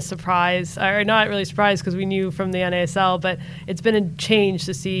it's been a surprise, or not really a surprise because we knew from the NASL, but it's been a change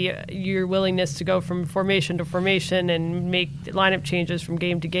to see your willingness to go from formation to formation and make lineup changes from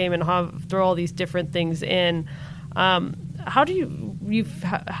game to game and throw all these different things in. How did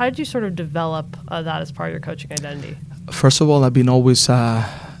you sort of develop that as part of your coaching identity? First of all, I've been always a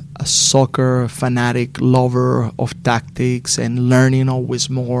soccer fanatic, lover of tactics and learning always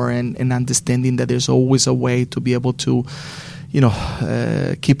more and understanding that there's always a way to be able to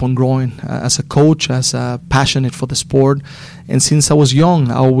keep on growing as a coach, as a passionate for the sport. And since I was young,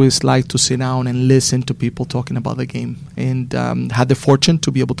 I always liked to sit down and listen to people talking about the game, and had the fortune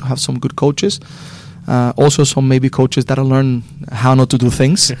to be able to have some good coaches. Also some maybe coaches that I learned how not to do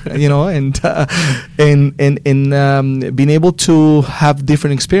things, and being able to have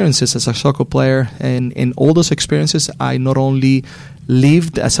different experiences as a soccer player, and in all those experiences I not only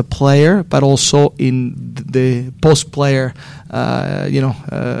lived as a player but also in the post-player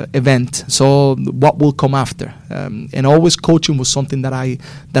event. So what will come after, and always coaching was something that I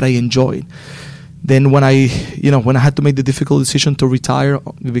enjoyed. Then when I had to make the difficult decision to retire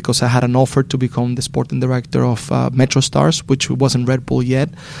because I had an offer to become the sporting director of MetroStars, which wasn't Red Bull yet,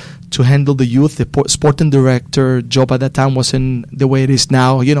 to handle the youth, the sporting director job at that time wasn't the way it is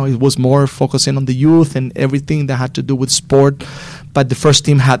now. It was more focusing on the youth and everything that had to do with sport. But the first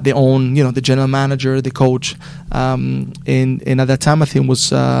team had their own, the general manager, the coach, and at that time I think it was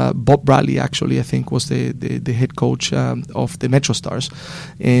Bob Bradley, actually, I think was the head coach of the MetroStars,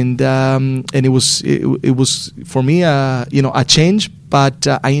 and it was for me a change. But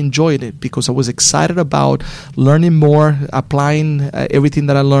I enjoyed it because I was excited about learning more, applying everything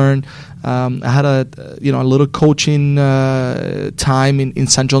that I learned. I had a little coaching time in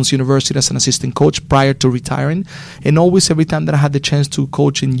St. John's University as an assistant coach prior to retiring, and always every time that I had the chance to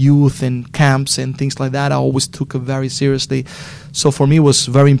coach in youth and camps and things like that, I always took it very seriously. So for me, it was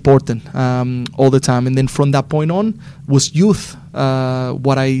very important all the time. And then from that point on, was youth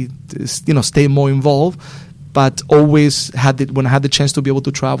what I stay more involved. But always when I had the chance to be able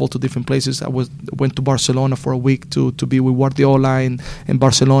to travel to different places, I went to Barcelona for a week to be with Guardiola in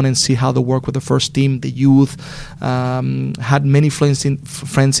Barcelona and see how they work with the first team, the youth. Had many friends in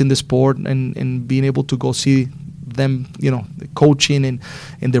the sport, and being able to go see them, coaching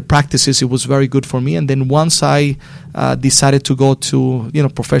and their practices, it was very good for me. And then once I decided to go to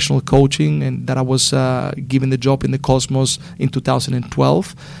professional coaching, and that I was given the job in the Cosmos in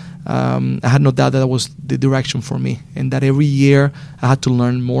 2012. I had no doubt that was the direction for me, and that every year I had to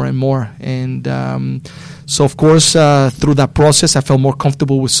learn more and more. And so, of course, through that process, I felt more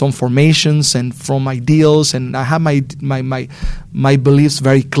comfortable with some formations and from ideals, and I had my beliefs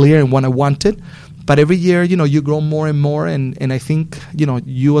very clear in what I wanted. but every year, you grow more and more, and I think,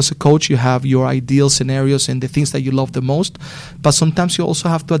 you as a coach, you have your ideal scenarios and the things that you love the most, but sometimes you also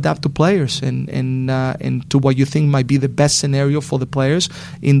have to adapt to players and to what you think might be the best scenario for the players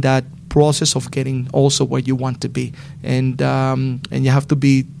in that process of getting also where you want to be, and you have to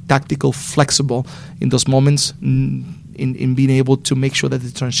be tactical, flexible in those moments, in being able to make sure that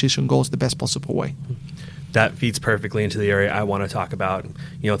the transition goes the best possible way. That feeds perfectly into the area I want to talk about.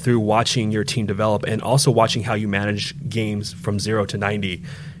 Through watching your team develop and also watching how you manage games from 0 to 90,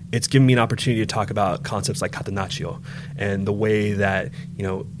 it's given me an opportunity to talk about concepts like catenaccio and the way that,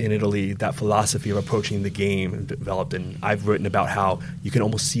 in Italy, that philosophy of approaching the game developed. And I've written about how you can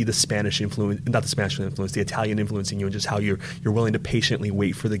almost see the Spanish influence, not the Spanish influence, the Italian influencing you, and just how you're willing to patiently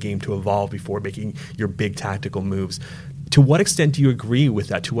wait for the game to evolve before making your big tactical moves. To what extent do you agree with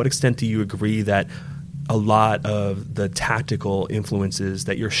that? To what extent do you agree that a lot of the tactical influences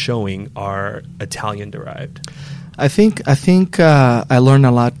that you're showing are Italian-derived? I think I learned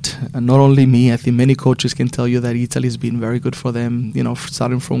a lot. Not only me, I think many coaches can tell you that Italy has been very good for them.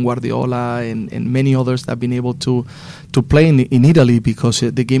 Starting from Guardiola and many others that have been able to play in Italy, because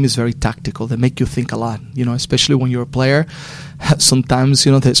the game is very tactical. They make you think a lot. Especially when you're a player. Sometimes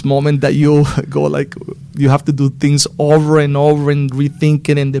there's moment that you go like you have to do things over and over and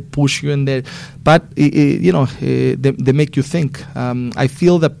rethinking, and they push you, but they make you think. I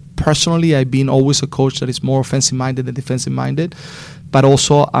feel that personally, I've been always a coach that is more offensive-minded than defensive-minded, but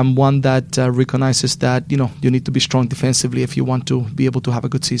also I'm one that recognizes that you need to be strong defensively if you want to be able to have a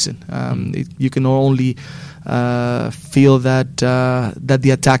good season. You can not only feel that the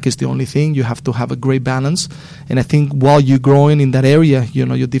attack is the only thing. You have to have a great balance, and I think while you're growing in that area,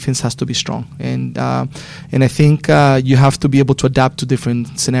 your defense has to be strong, and I think you have to be able to adapt to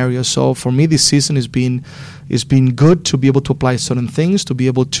different scenarios. So for me, this season has been good to be able to apply certain things, to be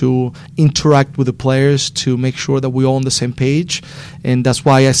able to interact with the players, to make sure that we're all on the same page. And that's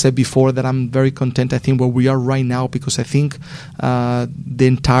why I said before that I'm very content, I think, where we are right now, because I think the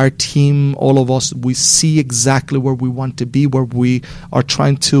entire team, all of us, we see exactly where we want to be, where we are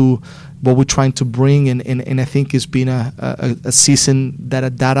trying to, what we're trying to bring. And I think it's been a season that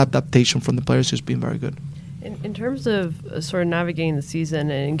adaptation from the players has been very good. In terms of sort of navigating the season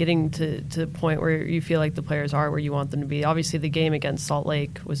and getting to a point where you feel like the players are where you want them to be, obviously the game against Salt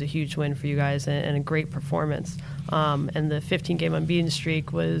Lake was a huge win for you guys and a great performance. And the 15-game unbeaten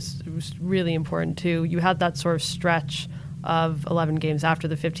streak was really important too. You had that sort of stretch of 11 games after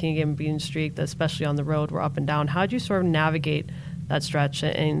the 15-game unbeaten streak that, especially on the road, were up and down. How did you sort of navigate that stretch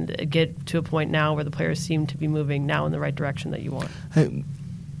and get to a point now where the players seem to be moving now in the right direction that you want?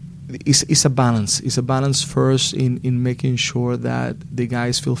 It's a balance. It's a balance first in making sure that the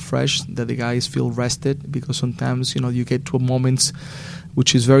guys feel fresh, that the guys feel rested, because sometimes you get to moments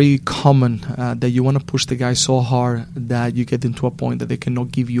which is very common, that you want to push the guys so hard that you get into a point that they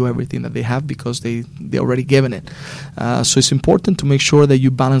cannot give you everything that they have because they already given it. So it's important to make sure that you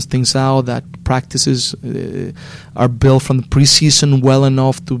balance things out, that practices are built from the preseason well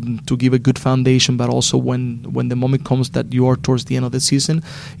enough to give a good foundation, but also when the moment comes that you are towards the end of the season,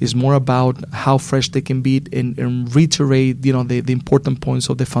 is more about how fresh they can be and reiterate the important points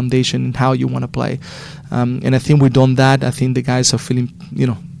of the foundation and how you want to play. And I think we've done that. I think the guys are feeling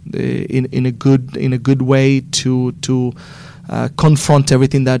in a good way to confront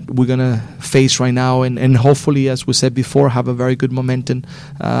everything that we're gonna face right now, and hopefully, as we said before, have a very good momentum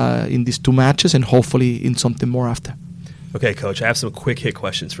in these two matches, and hopefully in something more after. Okay, Coach, I have some quick hit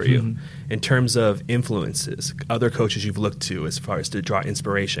questions for you. In terms of influences, other coaches you've looked to as far as to draw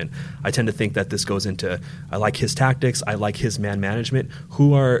inspiration, I tend to think that this goes into, I like his tactics, I like his man management.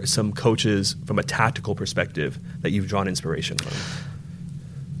 Who are some coaches from a tactical perspective that you've drawn inspiration from?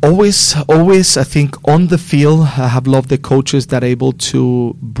 Always, I think on the field, I have loved the coaches that are able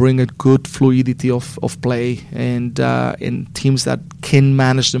to bring a good fluidity of play, and teams that can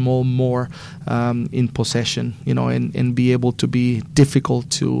manage them all more in possession, and be able to be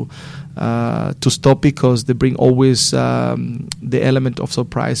difficult to stop, because they bring always the element of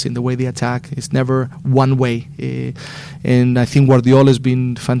surprise in the way they attack. It's never one way, and I think Guardiola has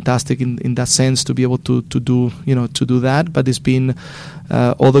been fantastic in that sense, to be able to do that. But it's been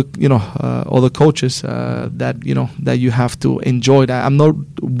other coaches that you have to enjoy. I'm not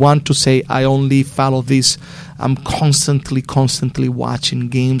one to say I only follow this. I'm constantly watching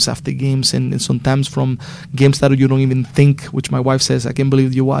games after games, and sometimes from games that you don't even think, which my wife says, I can't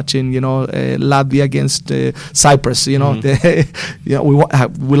believe you're watching, Latvia against Cyprus, we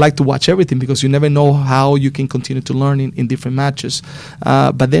like to watch everything, because you never know how you can continue to learn in different matches.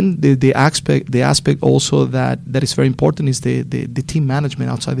 But then the aspect also that is very important is the team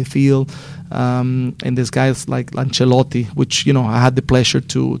management outside the field, and there's guys like Ancelotti, which I had the pleasure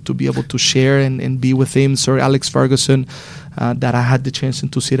to be able to share and be with him. Sir Alex Ferguson, that I had the chance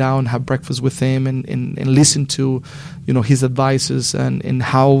to sit down, have breakfast with him, and listen to his advices and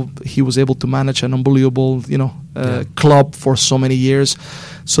how he was able to manage an unbelievable club for so many years.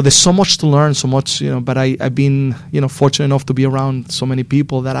 So there's so much to learn, so much, but I've been fortunate enough to be around so many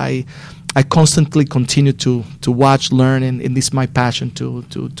people that I constantly continue to watch, learn, and this is my passion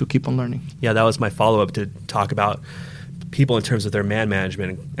to keep on learning. Yeah, that was my follow-up, to talk about people in terms of their man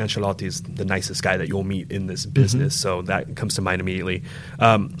management. Ancelotti is the nicest guy that you'll meet in this business, so that comes to mind immediately.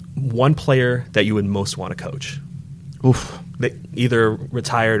 One player that you would most want to coach? Oof. Either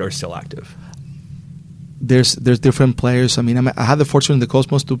retired or still active? There's different players. I mean, I had the fortune in the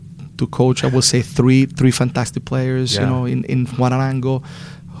Cosmos to coach, I will say, three fantastic players, in Juan Arango,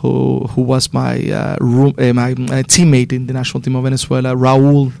 who was my my teammate in the national team of Venezuela,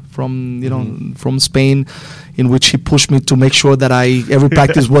 Raul from Spain, in which he pushed me to make sure that every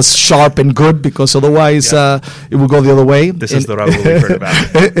practice was sharp and good, because otherwise it would go the other way. This is the Raul we've heard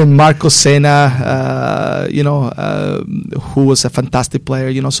about. And Marco Sena, who was a fantastic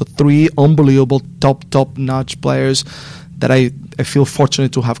player. So three unbelievable top-notch players that I feel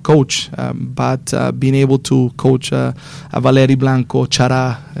fortunate to have coached, but being able to coach a Valeri Blanco,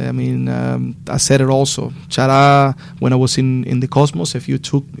 Chara, I said it also. Chara, when I was in the Cosmos, if you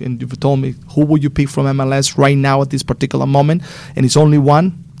told me who would you pick from MLS right now at this particular moment, and it's only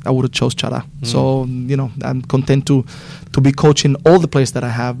one, I would have chose Chara. So, I'm content to be coaching all the players that I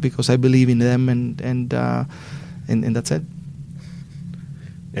have, because I believe in them, and that's it.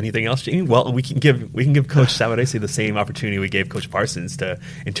 Anything else, Jamie? Well, we can give Coach Savarese the same opportunity we gave Coach Parsons to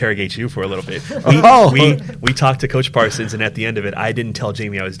interrogate you for a little bit. We talked to Coach Parsons, and at the end of it, I didn't tell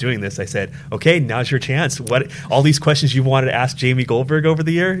Jamie I was doing this. I said, "Okay, now's your chance. All these questions you wanted to ask Jamie Goldberg over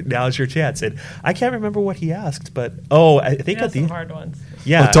the year, now's your chance." And I can't remember what he asked, but I think at the hard ones.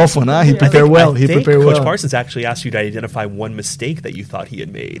 Yeah, a tough one. Huh? He prepared well. Coach Parsons actually asked you to identify one mistake that you thought he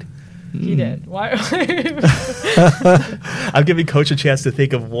had made. He did. Why? I'm giving Coach a chance to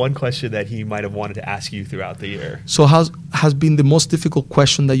think of one question that he might have wanted to ask you throughout the year. So has been the most difficult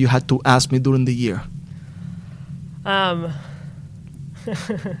question that you had to ask me during the year?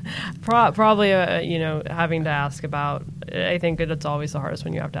 Probably, having to ask about, I think it's always the hardest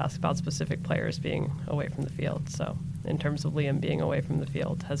when you have to ask about specific players being away from the field. So in terms of Liam being away from the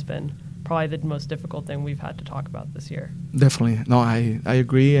field has been probably the most difficult thing we've had to talk about this year. Definitely. No, I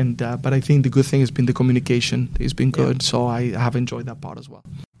agree. And but I think the good thing has been the communication. It's been good. So I have enjoyed that part as well.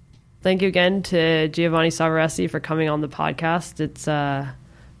 Thank you again to Giovanni Savarese for coming on the podcast. It's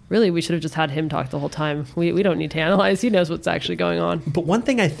really, we should have just had him talk the whole time. We don't need to analyze. He knows what's actually going on. But one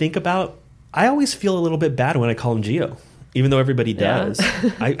thing I think about, I always feel a little bit bad when I call him Gio, even though everybody does.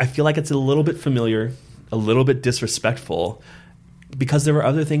 I feel like it's a little bit familiar, a little bit disrespectful, because there are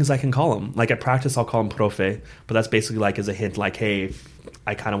other things I can call him. Like at practice, I'll call him profe, but that's basically like as a hint, like, hey,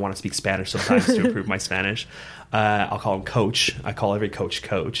 I kind of want to speak Spanish sometimes to improve my Spanish. I'll call him coach. I call every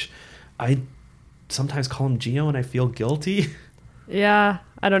coach. I sometimes call him Gio, and I feel guilty. Yeah,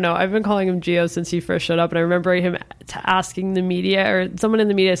 I don't know. I've been calling him Gio since he first showed up, and I remember him asking the media, or someone in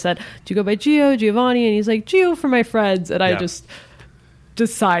the media said, "Do you go by Gio, Giovanni?" And he's like, "Gio for my friends," and I just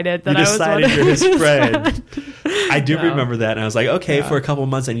decided that you're his friend. I do remember that, and I was like, okay, for a couple of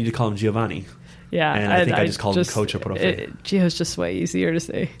months I need to call him Giovanni. Yeah, and I think I just called him Coach or Profe. Gio's just way easier to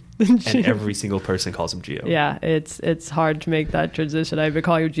say. And every single person calls him Gio. Yeah, it's hard to make that transition. I've been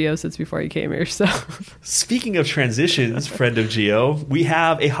calling you Gio since before you came here. So, speaking of transitions, friend of Gio, we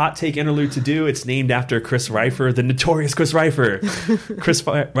have a hot take interlude to do. It's named after Chris Reifer, the notorious Chris Reifer. Chris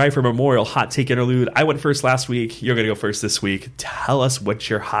Reifer Memorial Hot Take Interlude. I went first last week. You're going to go first this week. Tell us what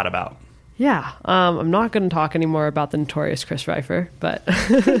you're hot about. Yeah, I'm not going to talk anymore about the notorious Chris Reifer, but no,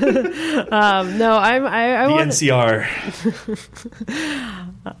 I the NCR.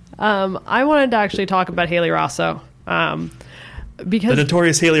 I wanted to actually talk about Hayley Raso, because the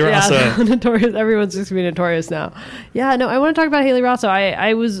notorious Hayley Raso. Yeah, notorious. Everyone's just gonna be notorious now. Yeah, no, I want to talk about Hayley Raso.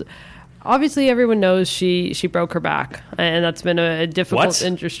 I was. Obviously, everyone knows she broke her back, and that's been a difficult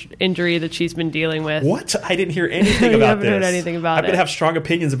injury that she's been dealing with. What? I didn't hear anything about this. You haven't heard anything about it. I'm going to have strong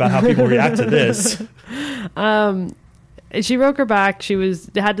opinions about how people react to this. She broke her back. She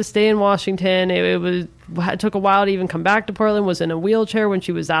had to stay in Washington. It took a while to even come back to Portland, was in a wheelchair when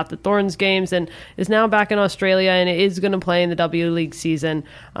she was at the Thorns games, and is now back in Australia and is going to play in the W League season,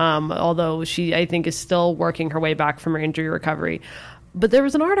 although she, I think, is still working her way back from her injury recovery. But there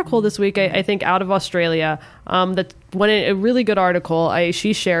was an article this week, I think, out of Australia that went in, a really good article.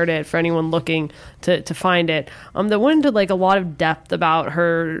 She shared it for anyone looking to find it. That went into like a lot of depth about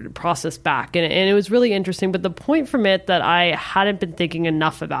her process back, and it was really interesting. But the point from it that I hadn't been thinking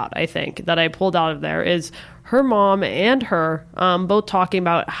enough about, I think, that I pulled out of there is her mom and her both talking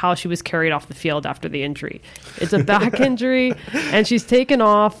about how she was carried off the field after the injury. It's a back injury, and she's taken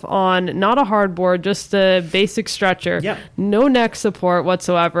off on not a hardboard, just a basic stretcher. Yep. No neck support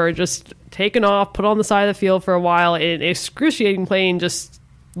whatsoever, just taken off, put on the side of the field for a while in excruciating pain, just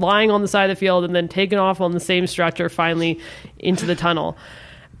lying on the side of the field, and then taken off on the same stretcher finally into the tunnel.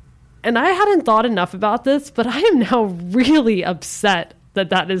 And I hadn't thought enough about this, but I am now really upset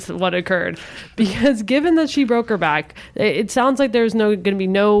that is what occurred, because given that she broke her back, it sounds like there's going to be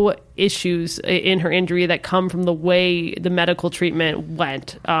no issues in her injury that come from the way the medical treatment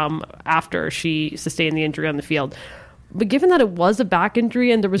went after she sustained the injury on the field. But given that it was a back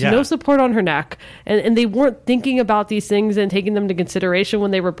injury and there was no support on her neck, and they weren't thinking about these things and taking them into consideration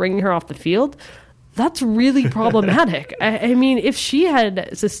when they were bringing her off the field, that's really problematic. I mean, if she had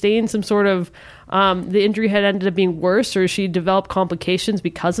sustained some sort of, the injury had ended up being worse, or she developed complications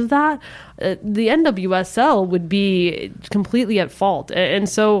because of that, the NWSL would be completely at fault. And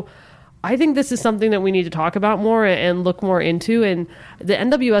so I think this is something that we need to talk about more and look more into. And the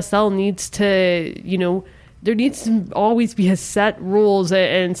NWSL needs to, there needs to always be a set rules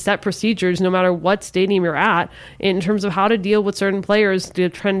and set procedures, no matter what stadium you're at, in terms of how to deal with certain players,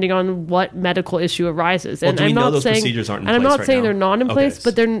 depending on what medical issue arises. Well, and I'm not saying procedures aren't in place. And I'm not right saying now? They're not in place,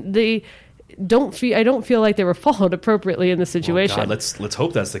 but they don't feel. I don't feel like they were followed appropriately in the situation. Oh God, let's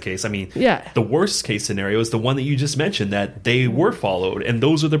hope that's the case. I mean, yeah. The worst case scenario is the one that you just mentioned, that they were followed and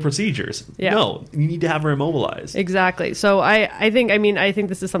those are the procedures. Yeah. No, you need to have her immobilized. Exactly. So I think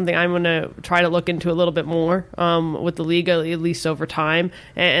this is something I'm going to try to look into a little bit more with the league, at least over time,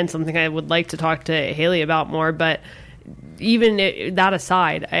 and something I would like to talk to Haley about more. But even that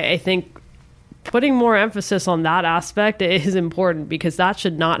aside, I think putting more emphasis on that aspect is important, because that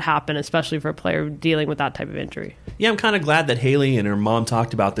should not happen, especially for a player dealing with that type of injury. Yeah, I'm kind of glad that Haley and her mom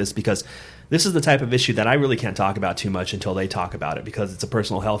talked about this, because this is the type of issue that I really can't talk about too much until they talk about it, because it's a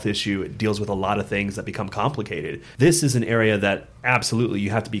personal health issue. It deals with a lot of things that become complicated. This is an area that absolutely you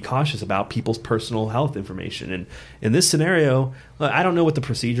have to be cautious about people's personal health information. And in this scenario, I don't know what the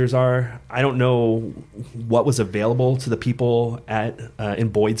procedures are. I don't know what was available to the people in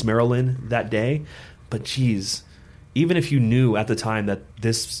Boyd's, Maryland that day. But geez, even if you knew at the time that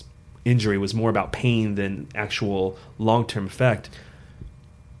this injury was more about pain than actual long-term effect,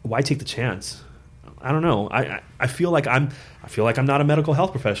 why take the chance? I don't know. I feel like I'm not a medical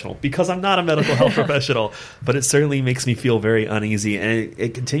health professional, because I'm not a medical health professional, but it certainly makes me feel very uneasy, and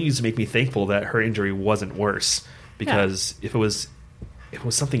it continues to make me thankful that her injury wasn't worse, because if it was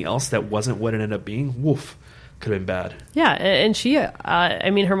something else that wasn't what it ended up being, woof, could have been bad. Yeah, and she,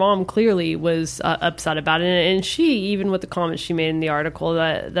 her mom clearly was upset about it, and she, even with the comments she made in the article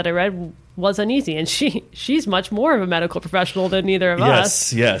that I read, was uneasy, and she's much more of a medical professional than either of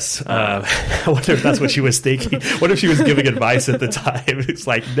us. Yes. I wonder if that's what she was thinking. What if she was giving advice at the time? It's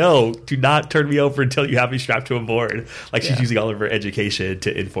like, no, do not turn me over until you have me strapped to a board. Like, she's using all of her education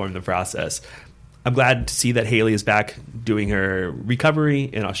to inform the process. I'm glad to see that Haley is back doing her recovery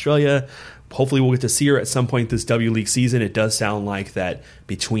in Australia. Hopefully we'll get to see her at some point this W League season. It does sound like that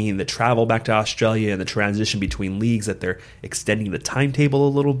between the travel back to Australia and the transition between leagues, that they're extending the timetable a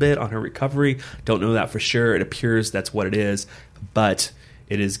little bit on her recovery. Don't know that for sure. It appears that's what it is. But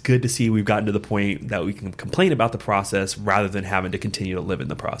it is good to see we've gotten to the point that we can complain about the process rather than having to continue to live in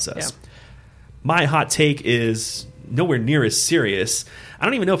the process. Yeah. My hot take is nowhere near as serious. I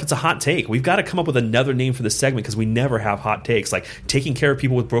don't even know if it's a hot take. We've got to come up with another name for this segment, because we never have hot takes. Like, taking care of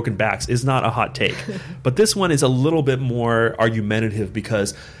people with broken backs is not a hot take. But this one is a little bit more argumentative,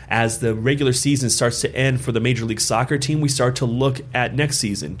 because as the regular season starts to end for the Major League Soccer team, we start to look at next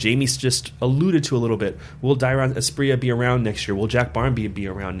season. Jamie's just alluded to a little bit. Will Dairon Asprilla be around next year? Will Jack Barnby be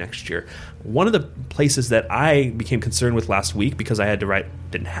around next year? One of the places that I became concerned with last week, because I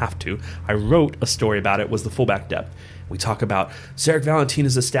wrote a story about it, was the fullback depth. We talk about Zarek Valentin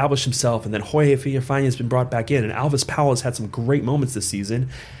has established himself, and then Jorge Villafana has been brought back in, and Alvis Powell has had some great moments this season.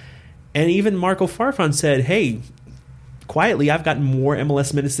 And even Marco Farfan said, hey, quietly, I've gotten more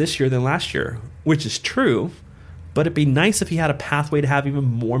MLS minutes this year than last year, which is true, but it'd be nice if he had a pathway to have even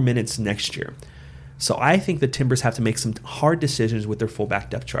more minutes next year. So I think the Timbers have to make some hard decisions with their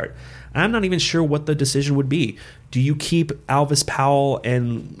fullback depth chart. I'm not even sure what the decision would be. Do you keep Alvis Powell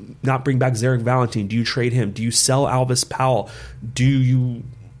and not bring back Zarek Valentin? Do you trade him? Do you sell Alvis Powell?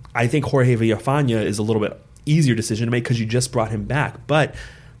 I think Jorge Villafana is a little bit easier decision to make because you just brought him back. But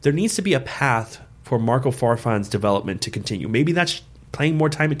there needs to be a path for Marco Farfan's development to continue. Maybe that's playing more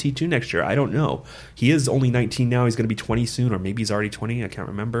time at T2 next year. I don't know. He is only 19 now. He's going to be 20 soon, or maybe he's already 20. I can't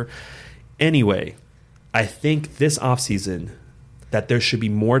remember. Anyway, I think this offseason that there should be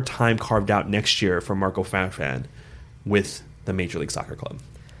more time carved out next year for Marco Farfan with the Major League Soccer club.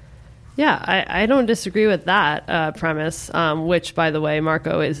 Yeah, I don't disagree with that premise, which, by the way,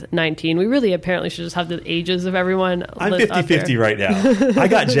 Marco is 19. We really apparently should just have the ages of everyone. I'm 50-50 right now. I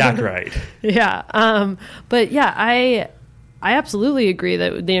got Jack right. Yeah. But yeah, I absolutely agree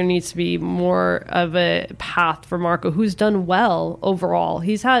that there needs to be more of a path for Marco, who's done well overall.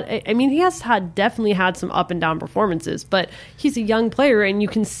 He has definitely had some up and down performances, but he's a young player and you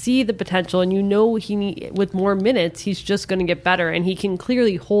can see the potential, and with more minutes, he's just going to get better, and he can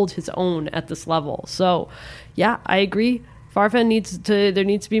clearly hold his own at this level. So yeah, I agree. Farfan there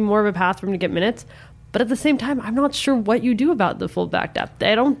needs to be more of a path for him to get minutes, but at the same time, I'm not sure what you do about the fullback depth.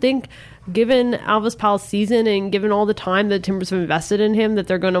 I don't think, given Alvas Powell's season and given all the time that Timbers have invested in him, that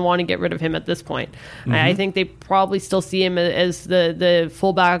they're going to want to get rid of him at this point. Mm-hmm. I think they probably still see him as the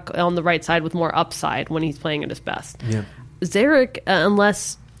fullback on the right side with more upside when he's playing at his best. Yeah. Zarek,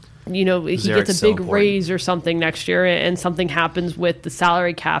 unless he gets a big raise or something next year and something happens with the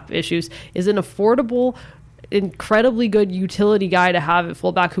salary cap issues, is an affordable, incredibly good utility guy to have at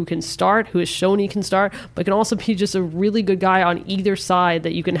fullback who can start, who has shown he can start, but can also be just a really good guy on either side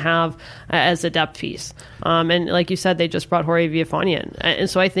that you can have as a depth piece. And like you said, they just brought Jorge Villafana in. And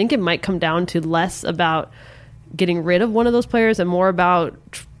so I think it might come down to less about getting rid of one of those players and more about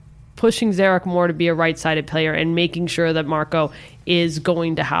pushing Zarek more to be a right-sided player and making sure that Marco is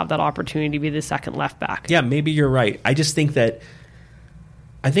going to have that opportunity to be the second left back. Yeah, maybe you're right. I just think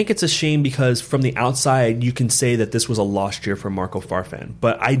I think it's a shame because from the outside, you can say that this was a lost year for Marco Farfan.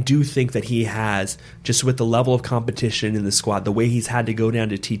 But I do think that he has, just with the level of competition in the squad, the way he's had to go down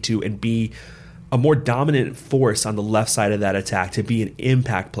to T2 and be a more dominant force on the left side of that attack, to be an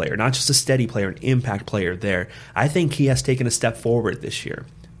impact player, not just a steady player, an impact player there. I think he has taken a step forward this year.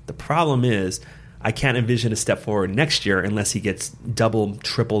 The problem is, I can't envision a step forward next year unless he gets double,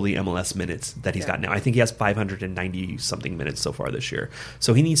 triple the MLS minutes that he's got now. I think he has 590-something minutes so far this year.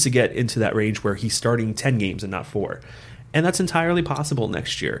 So he needs to get into that range where he's starting 10 games and not 4. And that's entirely possible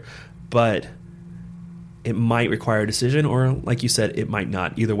next year. But it might require a decision, or like you said, it might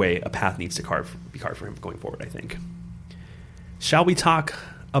not. Either way, a path needs to be carved for him going forward, I think. Shall we talk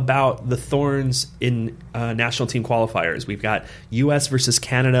about the Thorns in national team qualifiers? We've got U.S. versus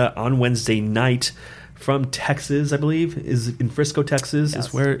Canada on Wednesday night from Texas, I believe, is in Frisco, Texas, yes,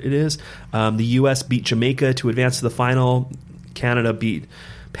 is where it is. The U.S. beat Jamaica to advance to the final. Canada beat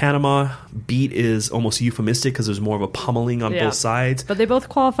Panama. Beat is almost euphemistic because there's more of a pummeling on both sides. But they both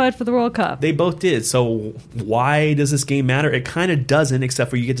qualified for the World Cup. They both did. So why does this game matter? It kind of doesn't, except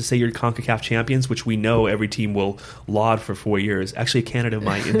for you get to say you're CONCACAF champions, which we know every team will laud for 4 years. Actually, Canada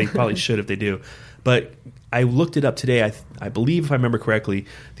might, and they probably should if they do. But I looked it up today. I believe, if I remember correctly,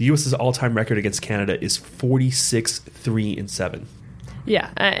 the U.S.'s all-time record against Canada is 46-3-7.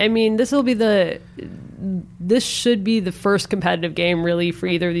 Yeah, I mean, this should be the first competitive game, really, for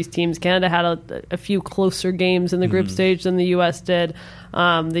either of these teams. Canada had a few closer games in the group stage than the U.S. did.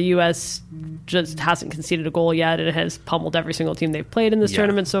 The U.S. just hasn't conceded a goal yet. It has pummeled every single team they've played in this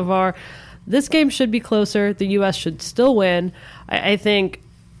tournament so far. This game should be closer. The U.S. should still win. I think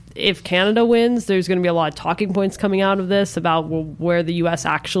if Canada wins, there's going to be a lot of talking points coming out of this about where the U.S.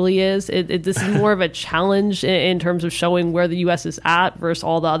 actually is. This is more of a challenge in terms of showing where the U.S. is at versus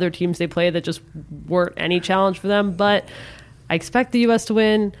all the other teams they play that just weren't any challenge for them. But I expect the U.S. to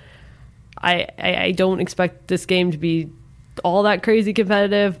win. I don't expect this game to be all that crazy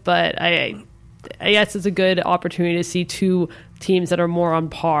competitive, but I guess it's a good opportunity to see two teams that are more on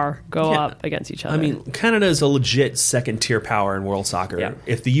par go up against each other. I mean, Canada is a legit second-tier power in world soccer. Yeah.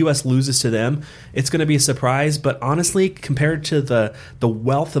 If the U.S. loses to them, it's going to be a surprise. But honestly, compared to the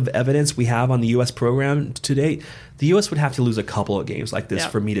wealth of evidence we have on the U.S. program to date, the U.S. would have to lose a couple of games like this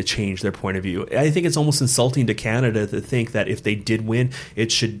for me to change their point of view. I think it's almost insulting to Canada to think that if they did win,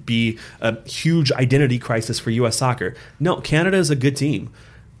 it should be a huge identity crisis for U.S. soccer. No, Canada is a good team.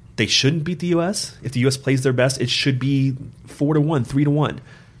 They shouldn't beat the U.S. If the U.S. plays their best, it should be 4-1, 3-1.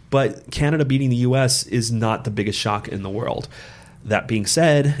 But Canada beating the U.S. is not the biggest shock in the world. That being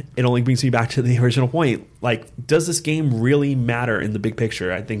said, it only brings me back to the original point. Like, does this game really matter in the big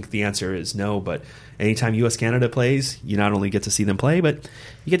picture? I think the answer is no, but anytime U.S.-Canada plays, you not only get to see them play, but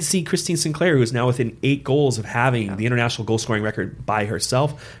you get to see Christine Sinclair, who is now within 8 goals of having the international goal-scoring record by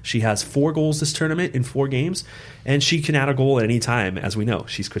herself. She has 4 goals this tournament in 4 games, and she can add a goal at any time, as we know.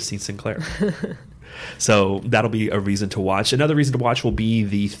 She's Christine Sinclair. So that'll be a reason to watch. Another reason to watch will be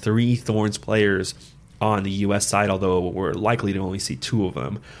the 3 Thorns players on the U.S. side, although we're likely to only see 2 of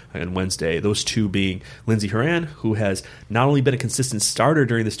them on Wednesday. Those 2 being Lindsey Horan, who has not only been a consistent starter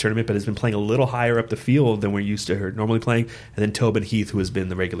during this tournament, but has been playing a little higher up the field than we're used to her normally playing, and then Tobin Heath, who has been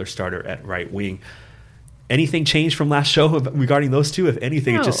the regular starter at right wing. Anything changed from last show regarding those 2? If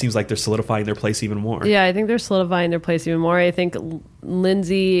anything, It just seems like they're solidifying their place even more. Yeah, I think they're solidifying their place even more. I think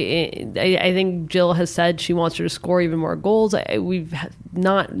Lindsey, I think Jill has said she wants her to score even more goals. We've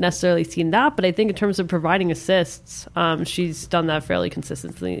not necessarily seen that, but I think in terms of providing assists, she's done that fairly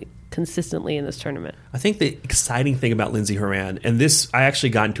consistently in this tournament. I think the exciting thing about Lindsey Horan, and this, I actually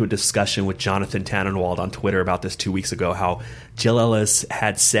got into a discussion with Jonathan Tannenwald on Twitter about this 2 weeks ago, how Jill Ellis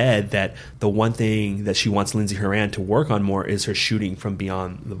had said that the one thing that she wants Lindsey Horan to work on more is her shooting from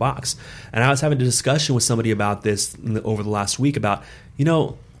beyond the box. And I was having a discussion with somebody about this over the last week about,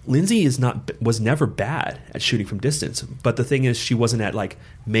 Lindsey was never bad at shooting from distance, but the thing is she wasn't at like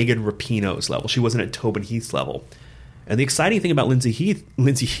Megan Rapinoe's level. She wasn't at Tobin Heath's level. And the exciting thing about Lindsey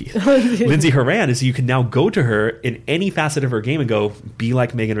Horan is you can now go to her in any facet of her game and go, be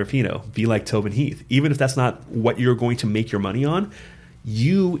like Megan Rapinoe, be like Tobin Heath. Even if that's not what you're going to make your money on,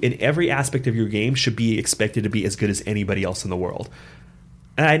 you, in every aspect of your game, should be expected to be as good as anybody else in the world.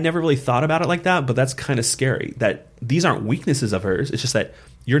 And I never really thought about it like that, but that's kind of scary. That these aren't weaknesses of hers. It's just that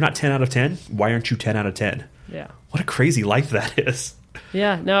you're not 10 out of 10. Why aren't you 10 out of 10? Yeah. What a crazy life that is.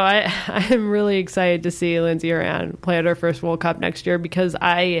 Yeah, no, I'm really excited to see Lindsey Horan play at her first World Cup next year because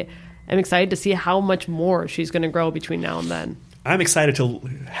I am excited to see how much more she's going to grow between now and then. I'm excited to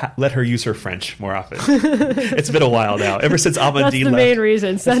let her use her French more often. It's been a while now. Ever since Amandine left. That's the main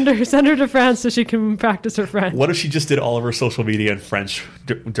reason. Send her to France so she can practice her French. What if she just did all of her social media in French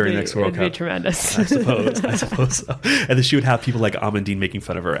during the next World Cup? It'd be tremendous. I suppose so. And then she would have people like Amandine making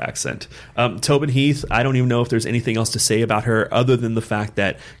fun of her accent. Tobin Heath, I don't even know if there's anything else to say about her other than the fact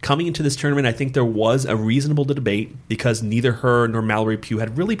that coming into this tournament, I think there was a reasonable debate because neither her nor Mallory Pugh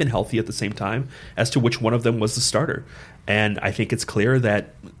had really been healthy at the same time as to which one of them was the starter. And I think it's clear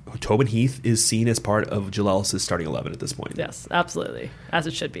that Tobin Heath is seen as part of Jill Ellis' starting 11 at this point. Yes, absolutely. As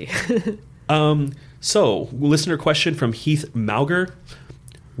it should be. So, listener question from Heath Mauger.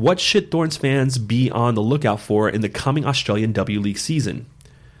 What should Thorns fans be on the lookout for in the coming Australian W League season?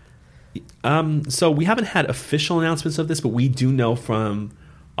 So we haven't had official announcements of this, but we do know from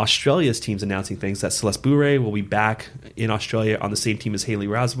Australia's teams announcing things that Celeste Bure will be back in Australia on the same team as Hayley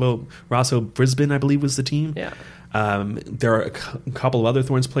Raso. Brisbane, I believe, was the team. Yeah. There are a couple of other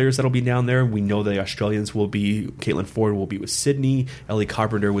Thorns players that will be down there. We know the Australians will be, Caitlin Ford will be with Sydney, Ellie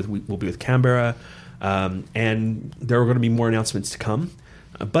Carpenter will be with Canberra, and there are going to be more announcements to come.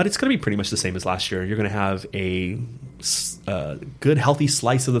 But it's going to be pretty much the same as last year. You're going to have a good, healthy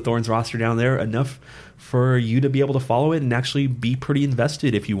slice of the Thorns roster down there, enough for you to be able to follow it and actually be pretty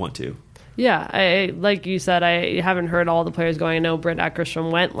invested if you want to. Yeah, like you said, I haven't heard all the players going. I know Britt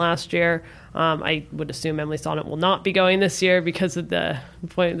Eckerstrom went last year. I would assume Emily Sonnet will not be going this year because of the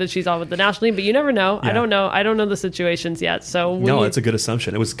point that she's on with the national team, but you never know. Yeah. I don't know the situations yet. So no, it's a good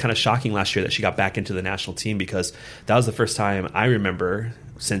assumption. It was kind of shocking last year that she got back into the national team because that was the first time I remember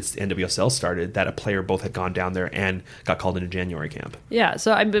since NWSL started that a player both had gone down there and got called into January camp. Yeah,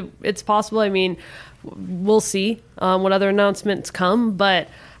 so it's possible. I mean, we'll see what other announcements come, but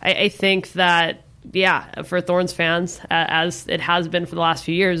I think that, yeah, for Thorns fans, as it has been for the last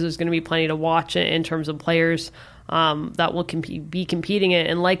few years, there's going to be plenty to watch in terms of players that will be competing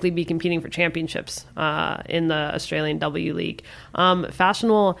and likely be competing for championships in the Australian W League.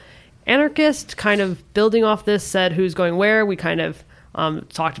 Fashionable Anarchist, kind of building off this, said who's going where. We kind of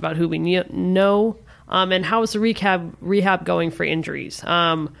talked about who we know and how is the rehab going for injuries.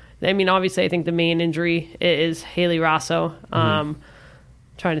 I mean, obviously, I think the main injury is Hayley Raso.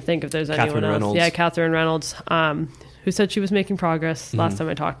 Trying to think if there's anyone else. Reynolds. Yeah, Catherine Reynolds, who said she was making progress last time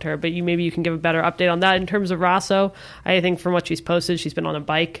I talked to her. But maybe you can give a better update on that. In terms of Raso, I think from what she's posted, she's been on a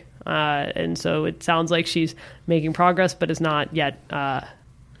bike. And so it sounds like she's making progress, but is not yet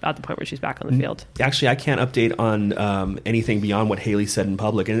at the point where she's back on the field. Actually, I can't update on anything beyond what Hayley said in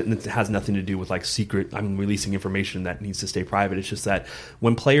public, and it has nothing to do with like I'm releasing information that needs to stay private. It's just that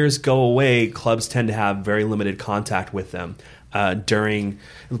when players go away, clubs tend to have very limited contact with them. For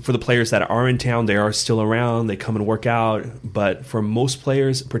the players that are in town, they are still around, they come and work out, but for most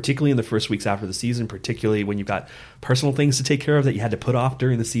players, particularly in the first weeks after the season, particularly when you've got personal things to take care of that you had to put off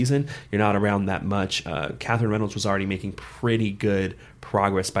during the season, you're not around that much. Catherine Reynolds was already making pretty good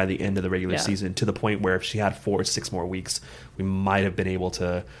progress by the end of the regular season, to the point where if she had 4 or 6 more weeks, we might have been able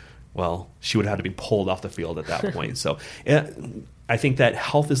to well, she would have to be pulled off the field at that point. So I think that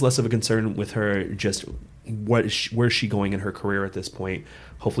health is less of a concern with her, just where's she going in her career at this point.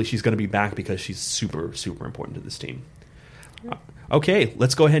 Hopefully she's going to be back because she's super, super important to this team. Okay,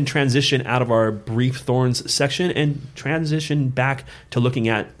 let's go ahead and transition out of our brief Thorns section and transition back to looking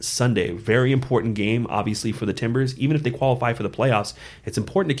at Sunday. Very important game, obviously, for the Timbers. Even if they qualify for the playoffs, it's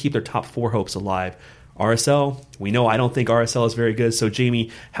important to keep their top 4 hopes alive. RSL, we know I don't think RSL is very good. So, Jamie,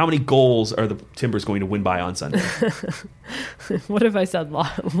 how many goals are the Timbers going to win by on Sunday? What if I said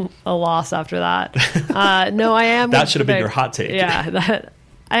a loss after that? No, I am. That should have been your hot take. Yeah,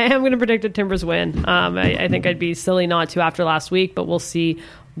 I am going to predict a Timbers win. I think I'd be silly not to after last week, but we'll see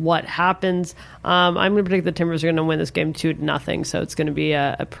what happens. I'm going to predict the Timbers are going to win this game 2-0. So it's going to be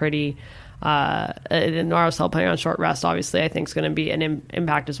a pretty... RSL playing on short rest, obviously, I think is going to be an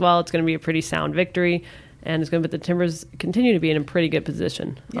impact as well. It's going to be a pretty sound victory, and it's going to put the Timbers continue to be in a pretty good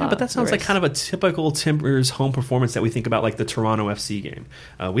position. Yeah, but that sounds like kind of a typical Timbers home performance that we think about, like the Toronto FC game.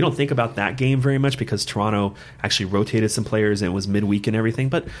 We don't think about that game very much because Toronto actually rotated some players and it was midweek and everything,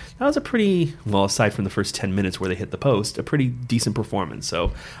 but that was a pretty, well, aside from the first 10 minutes where they hit the post, a pretty decent performance.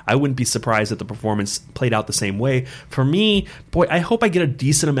 So I wouldn't be surprised that the performance played out the same way. For me, boy, I hope I get a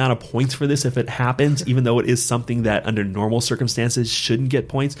decent amount of points for this if it happens, even though it is something that under normal circumstances shouldn't get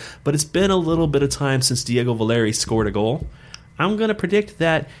points. But it's been a little bit of time since Diego Valeri scored a goal. I'm going to predict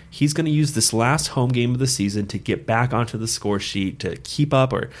that he's going to use this last home game of the season to get back onto the score sheet, to keep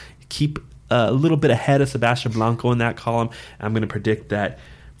up or keep a little bit ahead of Sebastian Blanco in that column. I'm going to predict that,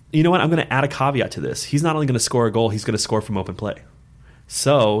 you know what, I'm going to add a caveat to this. He's not only going to score a goal, he's going to score from open play.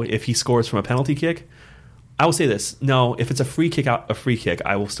 So if he scores from a penalty kick, I will say this. No, if it's a free kick,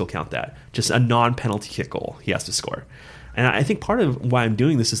 I will still count that. Just a non-penalty kick goal he has to score. And I think part of why I'm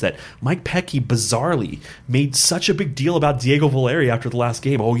doing this is that Mike Petke bizarrely made such a big deal about Diego Valeri after the last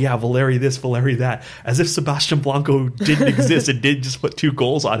game. Oh yeah, Valeri this, Valeri that, as if Sebastian Blanco didn't exist and did just put 2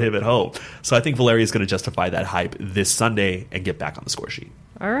 goals on him at home. So I think Valeri is going to justify that hype this Sunday and get back on the score sheet.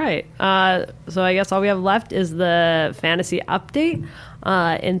 All right. So I guess all we have left is the fantasy update.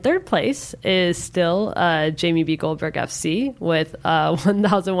 In third place is still Jamie B. Goldberg FC with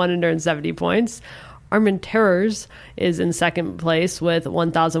 1,170 points. Armin Terrors is in second place with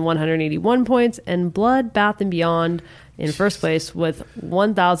 1,181 points, and Blood, Bath & Beyond in first place with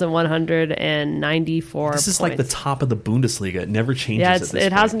 1,194 points. This is like the top of the Bundesliga. It never changes at this point.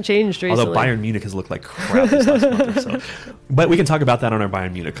 It hasn't changed recently. Although Bayern Munich has looked like crap this last month or so. But we can talk about that on our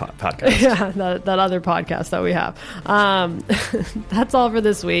Bayern Munich podcast. Yeah, that other podcast that we have. That's all for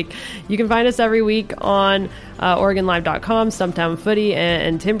this week. You can find us every week on OregonLive.com, Stumptown Footy,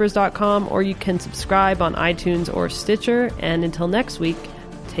 and Timbers.com, or you can subscribe on iTunes or Stitcher. And until next week,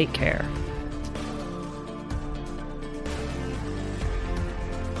 take care.